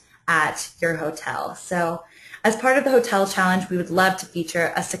worked at your hotel. So as part of the Hotel Challenge, we would love to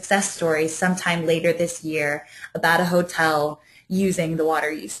feature a success story sometime later this year about a hotel using the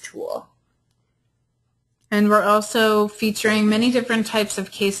WaterUSE tool. And we're also featuring many different types of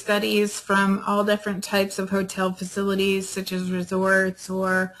case studies from all different types of hotel facilities, such as resorts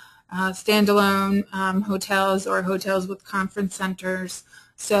or standalone hotels or hotels with conference centers.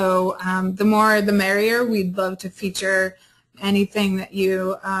 So the more the merrier. We'd love to feature anything that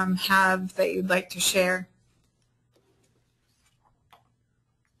you have that you'd like to share.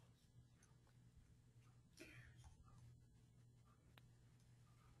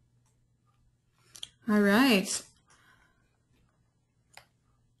 All right.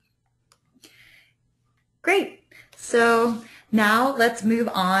 Great. So now let's move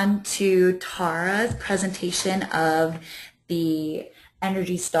on to Tara's presentation of the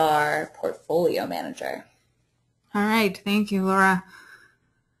Energy Star Portfolio Manager. All right. Thank you, Laura.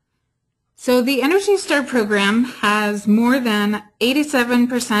 So the Energy Star program has more than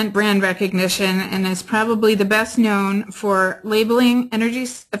 87% brand recognition and is probably the best known for labeling energy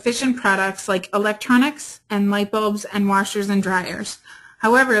efficient products like electronics and light bulbs and washers and dryers.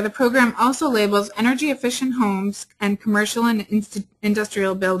 However, the program also labels energy efficient homes and commercial and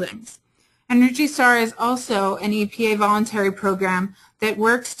industrial buildings. Energy Star is also an EPA voluntary program that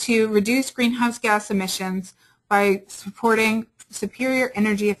works to reduce greenhouse gas emissions by supporting superior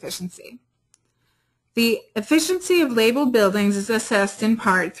energy efficiency. The efficiency of labeled buildings is assessed in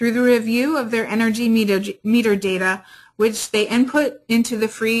part through the review of their energy meter data, which they input into the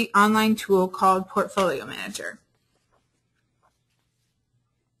free online tool called Portfolio Manager.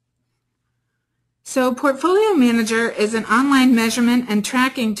 So Portfolio Manager is an online measurement and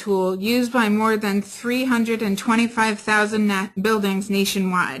tracking tool used by more than 325,000 buildings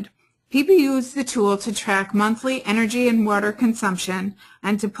nationwide. People use the tool to track monthly energy and water consumption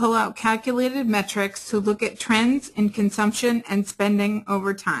and to pull out calculated metrics to look at trends in consumption and spending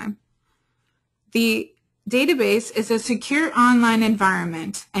over time. The database is a secure online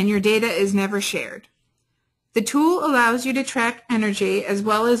environment, and your data is never shared. The tool allows you to track energy as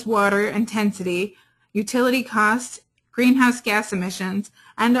well as water intensity, utility costs, greenhouse gas emissions,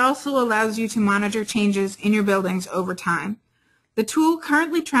 and also allows you to monitor changes in your buildings over time. The tool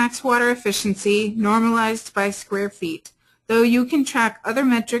currently tracks water efficiency normalized by square feet, though you can track other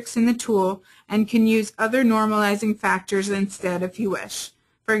metrics in the tool and can use other normalizing factors instead if you wish.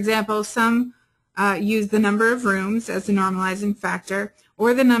 For example, some use the number of rooms as a normalizing factor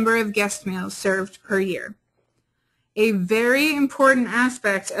or the number of guest meals served per year. A very important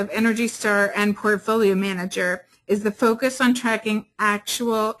aspect of Energy Star and Portfolio Manager is the focus on tracking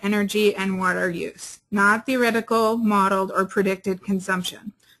actual energy and water use, not theoretical, modeled, or predicted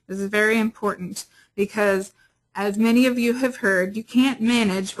consumption. This is very important because, as many of you have heard, you can't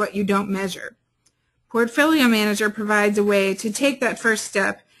manage what you don't measure. Portfolio Manager provides a way to take that first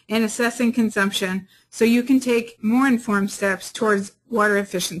step in assessing consumption so you can take more informed steps towards water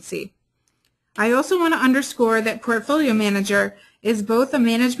efficiency. I also want to underscore that Portfolio Manager is both a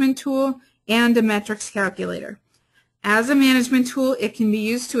management tool and a metrics calculator. As a management tool, it can be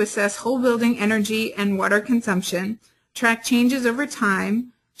used to assess whole building energy and water consumption, track changes over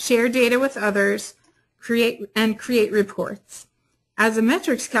time, share data with others, create reports. As a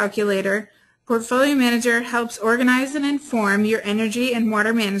metrics calculator, Portfolio Manager helps organize and inform your energy and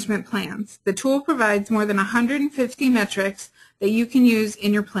water management plans. The tool provides more than 150 metrics that you can use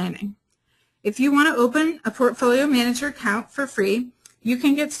in your planning. If you want to open a Portfolio Manager account for free, you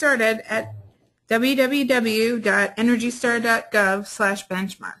can get started at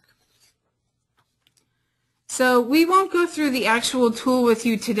www.energystar.gov/benchmark. So we won't go through the actual tool with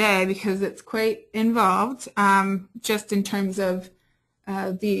you today because it's quite involved, just in terms of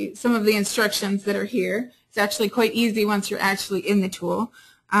some of the instructions that are here. It's actually quite easy once you're actually in the tool.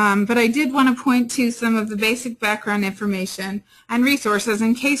 But I did want to point to some of the basic background information and resources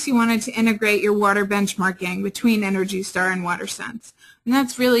in case you wanted to integrate your water benchmarking between Energy Star and WaterSense. And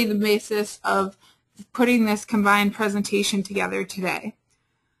that's really the basis of putting this combined presentation together today.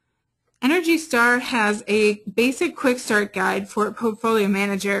 Energy Star has a basic quick start guide for Portfolio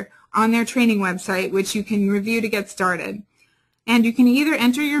Manager on their training website, which you can review to get started. And you can either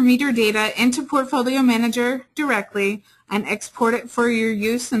enter your meter data into Portfolio Manager directly and export it for your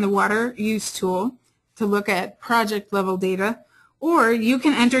use in the WaterUSE tool to look at project level data, or you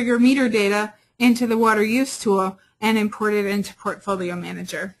can enter your meter data into the WaterUSE tool and import it into Portfolio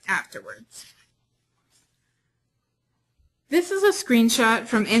Manager afterwards. This is a screenshot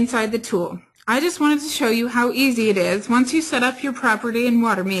from inside the tool. I just wanted to show you how easy it is once you set up your property and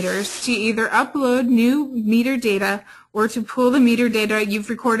water meters to either upload new meter data or to pull the meter data you've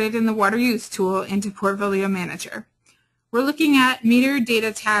recorded in the WaterUSE tool into Portfolio Manager. We're looking at Meter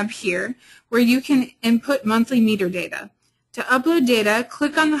Data tab here, where you can input monthly meter data. To upload data,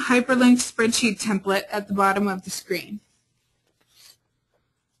 click on the hyperlinked spreadsheet template at the bottom of the screen.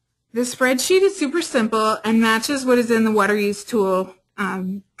 The spreadsheet is super simple and matches what is in the WaterUSE tool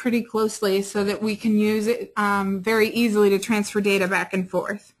pretty closely so that we can use it very easily to transfer data back and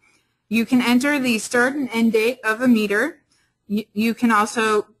forth. You can enter the start and end date of a meter. You can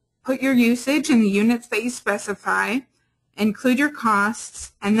also put your usage in the units that you specify, include your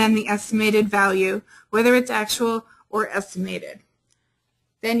costs, and then the estimated value, whether it's actual or estimated.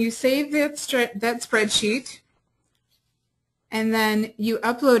 Then you save that spreadsheet, and then you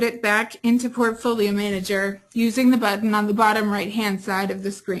upload it back into Portfolio Manager using the button on the bottom right-hand side of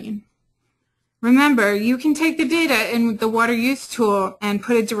the screen. Remember, you can take the data in the WaterUSE tool and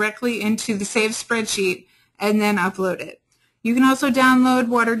put it directly into the saved spreadsheet and then upload it. You can also download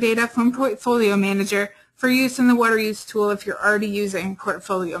water data from Portfolio Manager for use in the WaterUSE tool if you're already using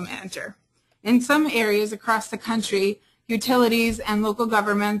Portfolio Manager. In some areas across the country, utilities and local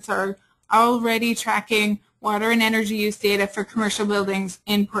governments are already tracking water and energy use data for commercial buildings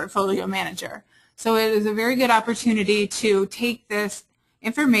in Portfolio Manager. So it is a very good opportunity to take this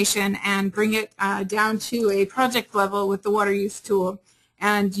information and bring it down to a project level with the WaterUSE tool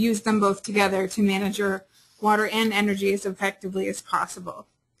and use them both together to manage your water and energy as effectively as possible.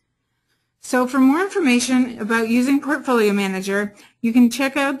 So for more information about using Portfolio Manager, you can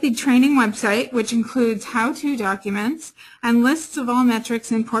check out the training website, which includes how-to documents and lists of all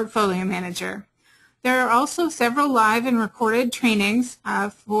metrics in Portfolio Manager. There are also several live and recorded trainings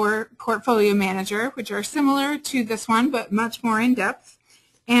for Portfolio Manager, which are similar to this one, but much more in-depth.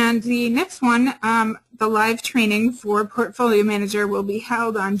 And the next one, the live training for Portfolio Manager, will be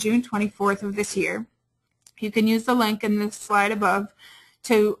held on June 24th of this year. You can use the link in this slide above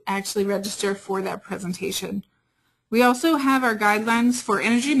to actually register for that presentation. We also have our guidelines for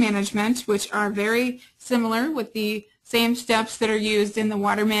energy management, which are very similar with the same steps that are used in the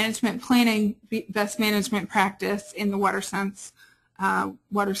water management planning best management practice in the WaterSense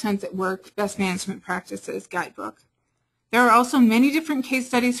at Work Best Management Practices Guidebook. There are also many different case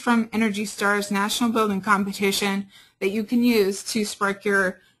studies from Energy Star's National Building Competition that you can use to spark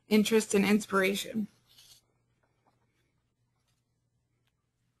your interest and inspiration.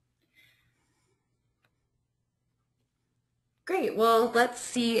 Great. Well, let's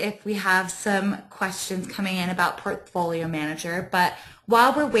see if we have some questions coming in about Portfolio Manager. But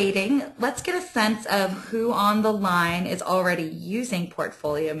while we're waiting, let's get a sense of who on the line is already using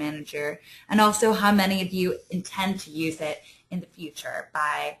Portfolio Manager and also how many of you intend to use it in the future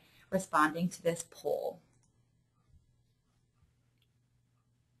by responding to this poll.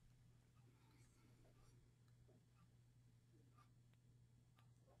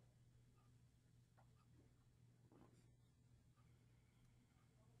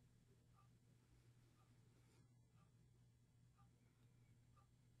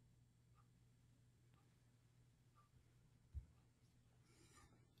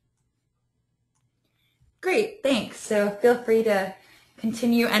 Great, thanks. So feel free to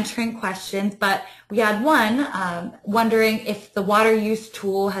continue entering questions, but we had one wondering if the WaterUSE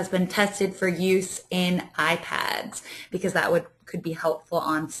tool has been tested for use in iPads, because that could be helpful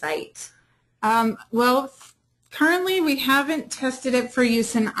on site. Well, currently we haven't tested it for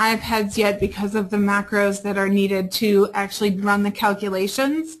use in iPads yet because of the macros that are needed to actually run the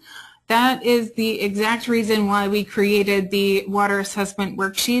calculations. That is the exact reason why we created the Water Assessment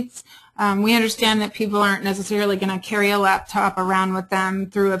Worksheets. We understand that people aren't necessarily going to carry a laptop around with them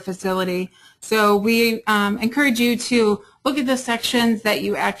through a facility. So we encourage you to look at the sections that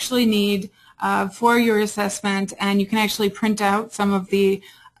you actually need for your assessment, and you can actually print out some of the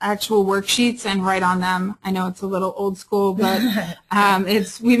actual worksheets and write on them. I know it's a little old school, but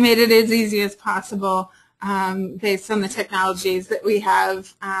we made it as easy as possible based on the technologies that we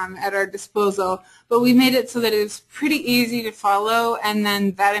have at our disposal. But we made it so that it's pretty easy to follow, and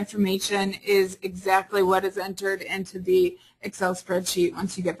then that information is exactly what is entered into the Excel spreadsheet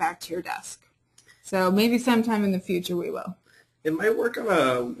once you get back to your desk. So maybe sometime in the future we will. It might work on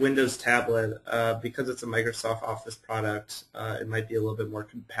a Windows tablet because it's a Microsoft Office product. It might be a little bit more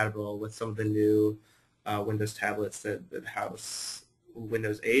compatible with some of the new Windows tablets that house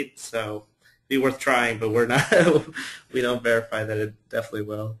Windows 8. So be worth trying, but we're not. We don't verify that it definitely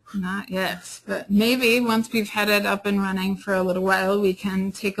will. Not yet, but maybe once we've had it up and running for a little while, we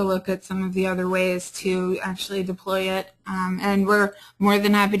can take a look at some of the other ways to actually deploy it. And we're more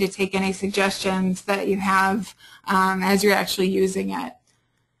than happy to take any suggestions that you have as you're actually using it.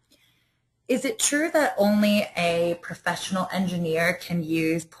 Is it true that only a professional engineer can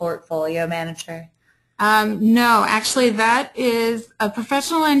use Portfolio Manager? No, actually that is, a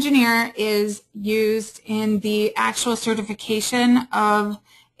professional engineer is used in the actual certification of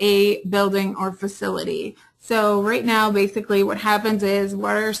a building or facility. So right now basically what happens is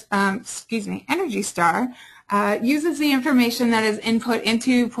Energy Star uses the information that is input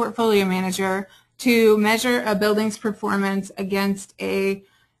into Portfolio Manager to measure a building's performance against a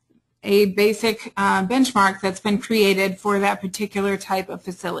basic benchmark that's been created for that particular type of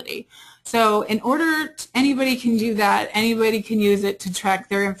facility. So in order anybody can do that, anybody can use it to track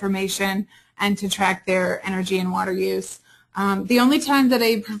their information and to track their energy and water use. The only time that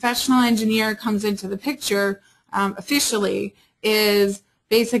a professional engineer comes into the picture officially is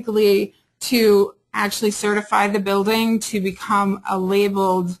basically to actually certify the building to become a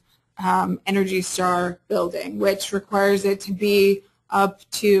labeled Energy Star building, which requires it to be up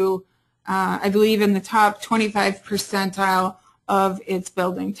to, I believe, in the top 25 percentile of its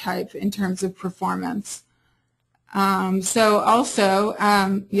building type in terms of performance. So also,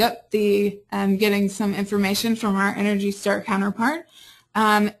 getting some information from our Energy Star counterpart.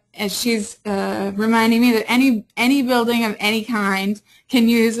 she's reminding me that any building of any kind can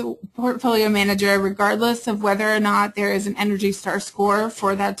use a Portfolio Manager regardless of whether or not there is an Energy Star score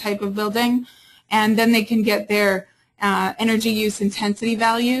for that type of building, and then they can get their energy use intensity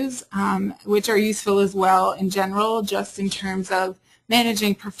values, which are useful as well in general, just in terms of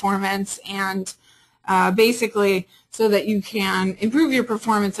managing performance and basically so that you can improve your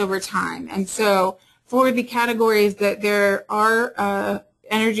performance over time. And so for the categories that there are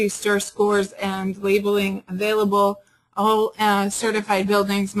Energy Star scores and labeling available, all certified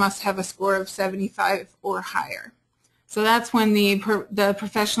buildings must have a score of 75 or higher. So that's when the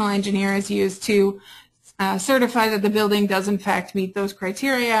professional engineer is used to certify that the building does in fact meet those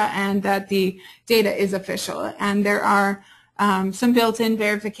criteria and that the data is official. And there are some built-in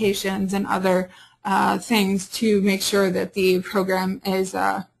verifications and other things to make sure that the program is,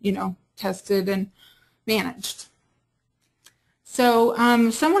 tested and managed. So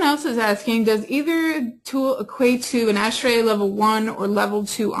someone else is asking, does either tool equate to an ASHRAE Level 1 or Level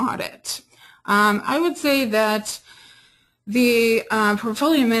 2 audit? I would say that the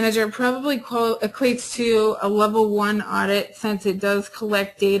Portfolio Manager probably equates to a Level 1 audit since it does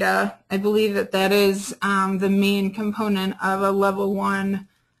collect data. I believe that that is the main component of a Level 1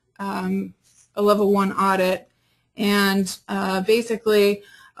 audit. And basically,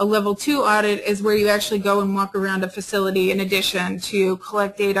 a Level 2 audit is where you actually go and walk around a facility in addition to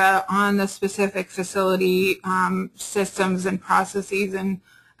collect data on the specific facility systems and processes and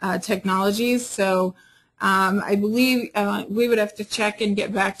technologies. So I believe we would have to check and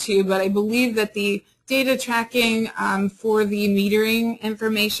get back to you, but I believe that the data tracking for the metering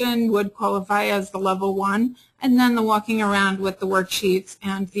information would qualify as the Level 1, and then the walking around with the worksheets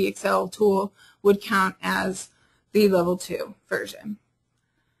and the Excel tool would count as the Level 2 version.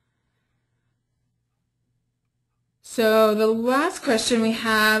 So the last question we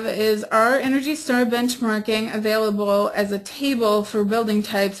have is, are Energy Star benchmarking available as a table for building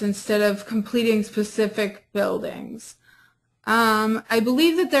types instead of completing specific buildings? I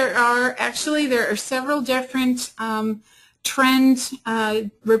believe that there are several different trend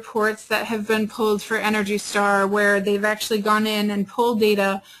reports that have been pulled for Energy Star where they've actually gone in and pulled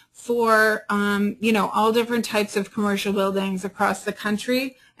data for all different types of commercial buildings across the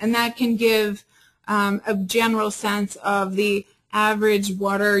country, and that can give a general sense of the average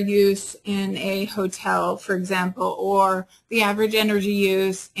water use in a hotel, for example, or the average energy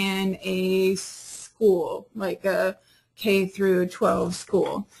use in a school, like a K through 12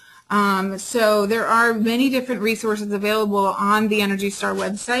 school. So there are many different resources available on the Energy Star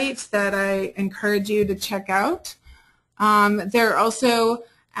website that I encourage you to check out. There are also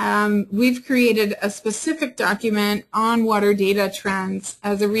we've created a specific document on water data trends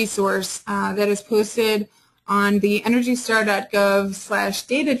as a resource that is posted on the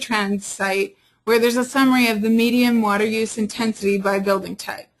energystar.gov/data trends site, where there's a summary of the median water use intensity by building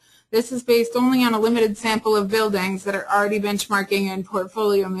type. This is based only on a limited sample of buildings that are already benchmarking in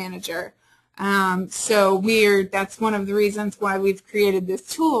Portfolio Manager. So that's one of the reasons why we've created this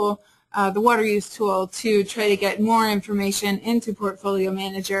tool, the WaterUSE tool, to try to get more information into Portfolio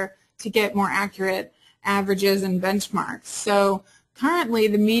Manager to get more accurate averages and benchmarks. So currently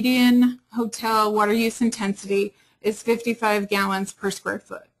the median hotel water use intensity is 55 gallons per square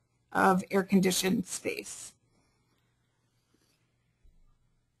foot of air-conditioned space.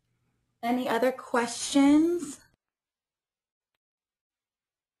 Any other questions?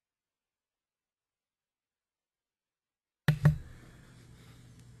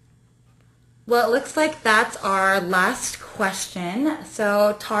 Well, it looks like that's our last question.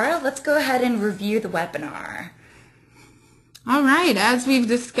 So, Tara, let's go ahead and review the webinar. All right, as we've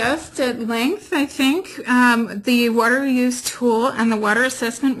discussed at length, I think the WaterUSE tool and the Water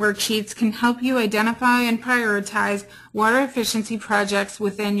Assessment Worksheets can help you identify and prioritize water efficiency projects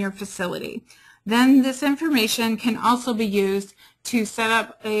within your facility. Then this information can also be used to set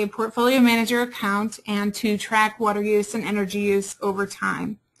up a Portfolio Manager account and to track water use and energy use over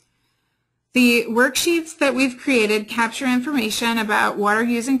time. The worksheets that we've created capture information about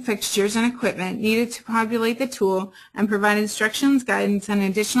water-using fixtures and equipment needed to populate the tool and provide instructions, guidance, and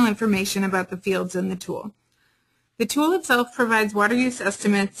additional information about the fields in the tool. The tool itself provides water use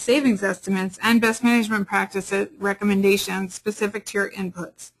estimates, savings estimates, and best management practices recommendations specific to your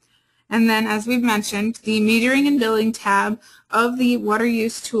inputs. And then, as we've mentioned, the metering and billing tab of the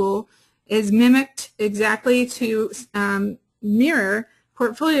WaterUSE tool is mimicked exactly to mirror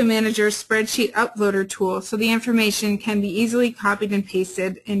Portfolio Manager's spreadsheet uploader tool, so the information can be easily copied and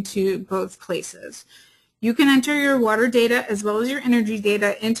pasted into both places. You can enter your water data as well as your energy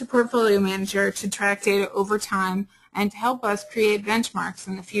data into Portfolio Manager to track data over time and to help us create benchmarks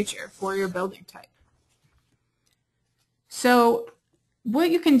in the future for your building type. So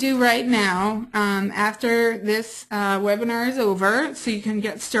what you can do right now after this webinar is over, so you can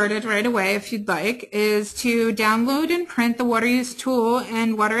get started right away if you'd like, is to download and print the WaterUSE tool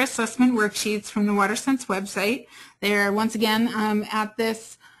and Water Assessment Worksheets from the WaterSense website. They're once again at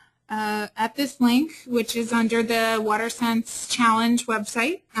this link, which is under the WaterSense Challenge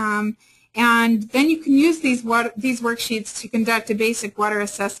website. And then you can use these worksheets to conduct a basic water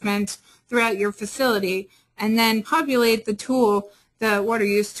assessment throughout your facility, and then populate the tool, the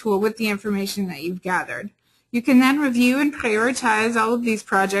WaterUSE tool, with the information that you've gathered. You can then review and prioritize all of these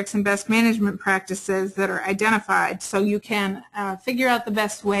projects and best management practices that are identified, so you can figure out the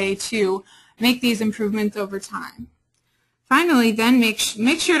best way to make these improvements over time. Finally, then make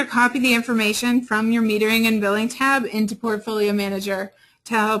sure to copy the information from your metering and billing tab into Portfolio Manager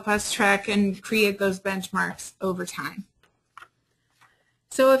to help us track and create those benchmarks over time.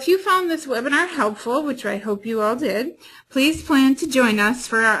 So if you found this webinar helpful, which I hope you all did, please plan to join us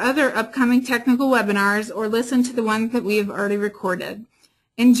for our other upcoming technical webinars or listen to the ones that we have already recorded.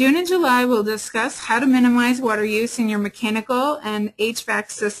 In June and July, we'll discuss how to minimize water use in your mechanical and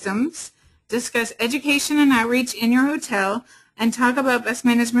HVAC systems, discuss education and outreach in your hotel, and talk about best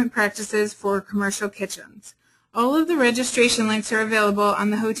management practices for commercial kitchens. All of the registration links are available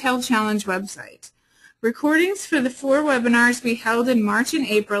on the Hotel Challenge website. Recordings for the 4 webinars we held in March and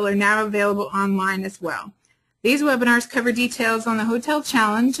April are now available online as well. These webinars cover details on the Hotel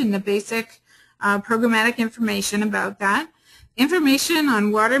Challenge and the basic programmatic information about that, information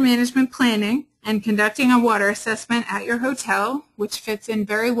on water management planning and conducting a water assessment at your hotel, which fits in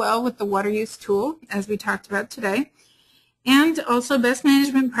very well with the WaterUSE tool, as we talked about today, and also best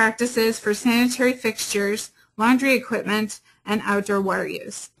management practices for sanitary fixtures, laundry equipment, and outdoor water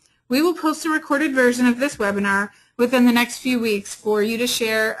use. We will post a recorded version of this webinar within the next few weeks for you to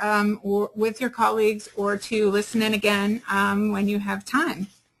share with your colleagues or to listen in again when you have time.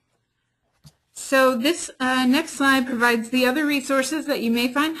 So this next slide provides the other resources that you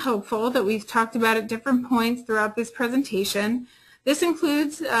may find helpful that we've talked about at different points throughout this presentation. This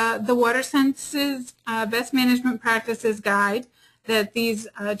includes the WaterSense's Best Management Practices Guide that these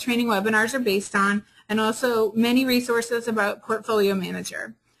training webinars are based on, and also many resources about Portfolio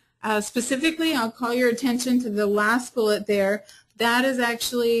Manager. Specifically, I'll call your attention to the last bullet there. That is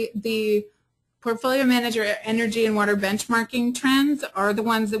actually the Portfolio Manager energy and water benchmarking trends are the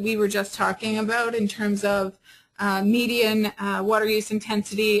ones that we were just talking about in terms of median water use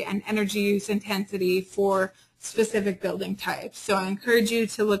intensity and energy use intensity for specific building types. So I encourage you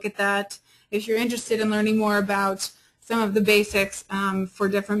to look at that if you're interested in learning more about some of the basics for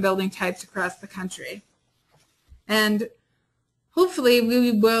different building types across the country. And hopefully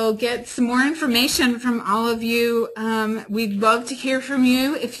we will get some more information from all of you. We'd love to hear from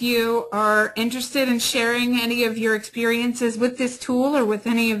you if you are interested in sharing any of your experiences with this tool or with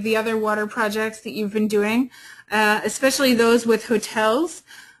any of the other water projects that you've been doing, especially those with hotels.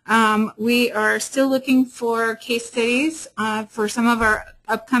 We are still looking for case studies for some of our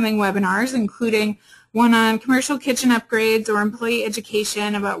upcoming webinars, including one on commercial kitchen upgrades or employee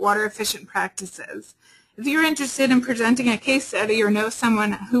education about water efficient practices. If you're interested in presenting a case study or know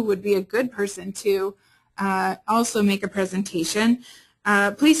someone who would be a good person to also make a presentation,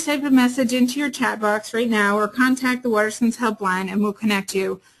 please type a message into your chat box right now or contact the WaterSense helpline and we'll connect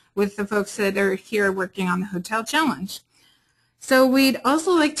you with the folks that are here working on the Hotel Challenge. So we'd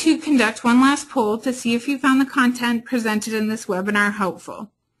also like to conduct one last poll to see if you found the content presented in this webinar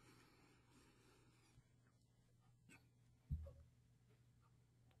helpful.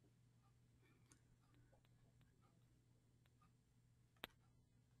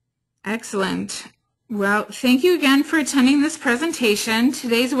 Excellent. Well, thank you again for attending this presentation.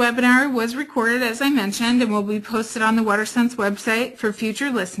 Today's webinar was recorded, as I mentioned, and will be posted on the WaterSense website for future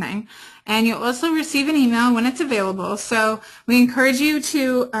listening. And you'll also receive an email when it's available. So we encourage you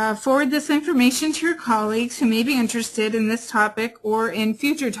to forward this information to your colleagues who may be interested in this topic or in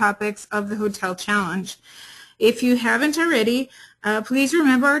future topics of the Hotel Challenge. If you haven't already, please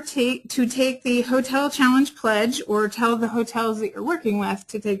remember to take the Hotel Challenge Pledge or tell the hotels that you're working with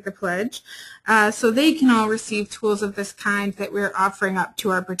to take the pledge so they can all receive tools of this kind that we're offering up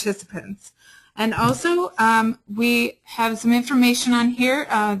to our participants. And also, we have some information on here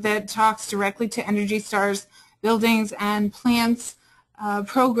that talks directly to Energy Star's Buildings and Plants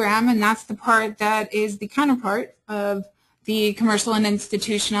program, and that's the part that is the counterpart of the commercial and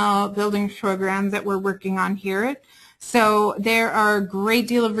institutional buildings program that we're working on here. So there are a great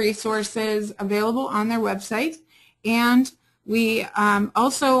deal of resources available on their website, and We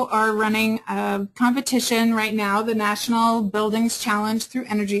also are running a competition right now. The National Buildings Challenge through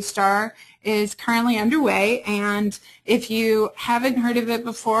Energy Star is currently underway, and if you haven't heard of it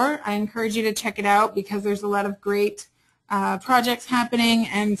before, I encourage you to check it out because there's a lot of great projects happening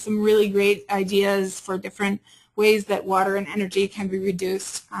and some really great ideas for different ways that water and energy can be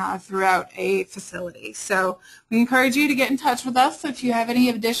reduced throughout a facility. So we encourage you to get in touch with us if you have any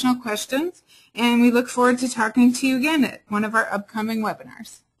additional questions, and we look forward to talking to you again at one of our upcoming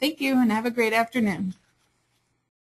webinars. Thank you, and have a great afternoon.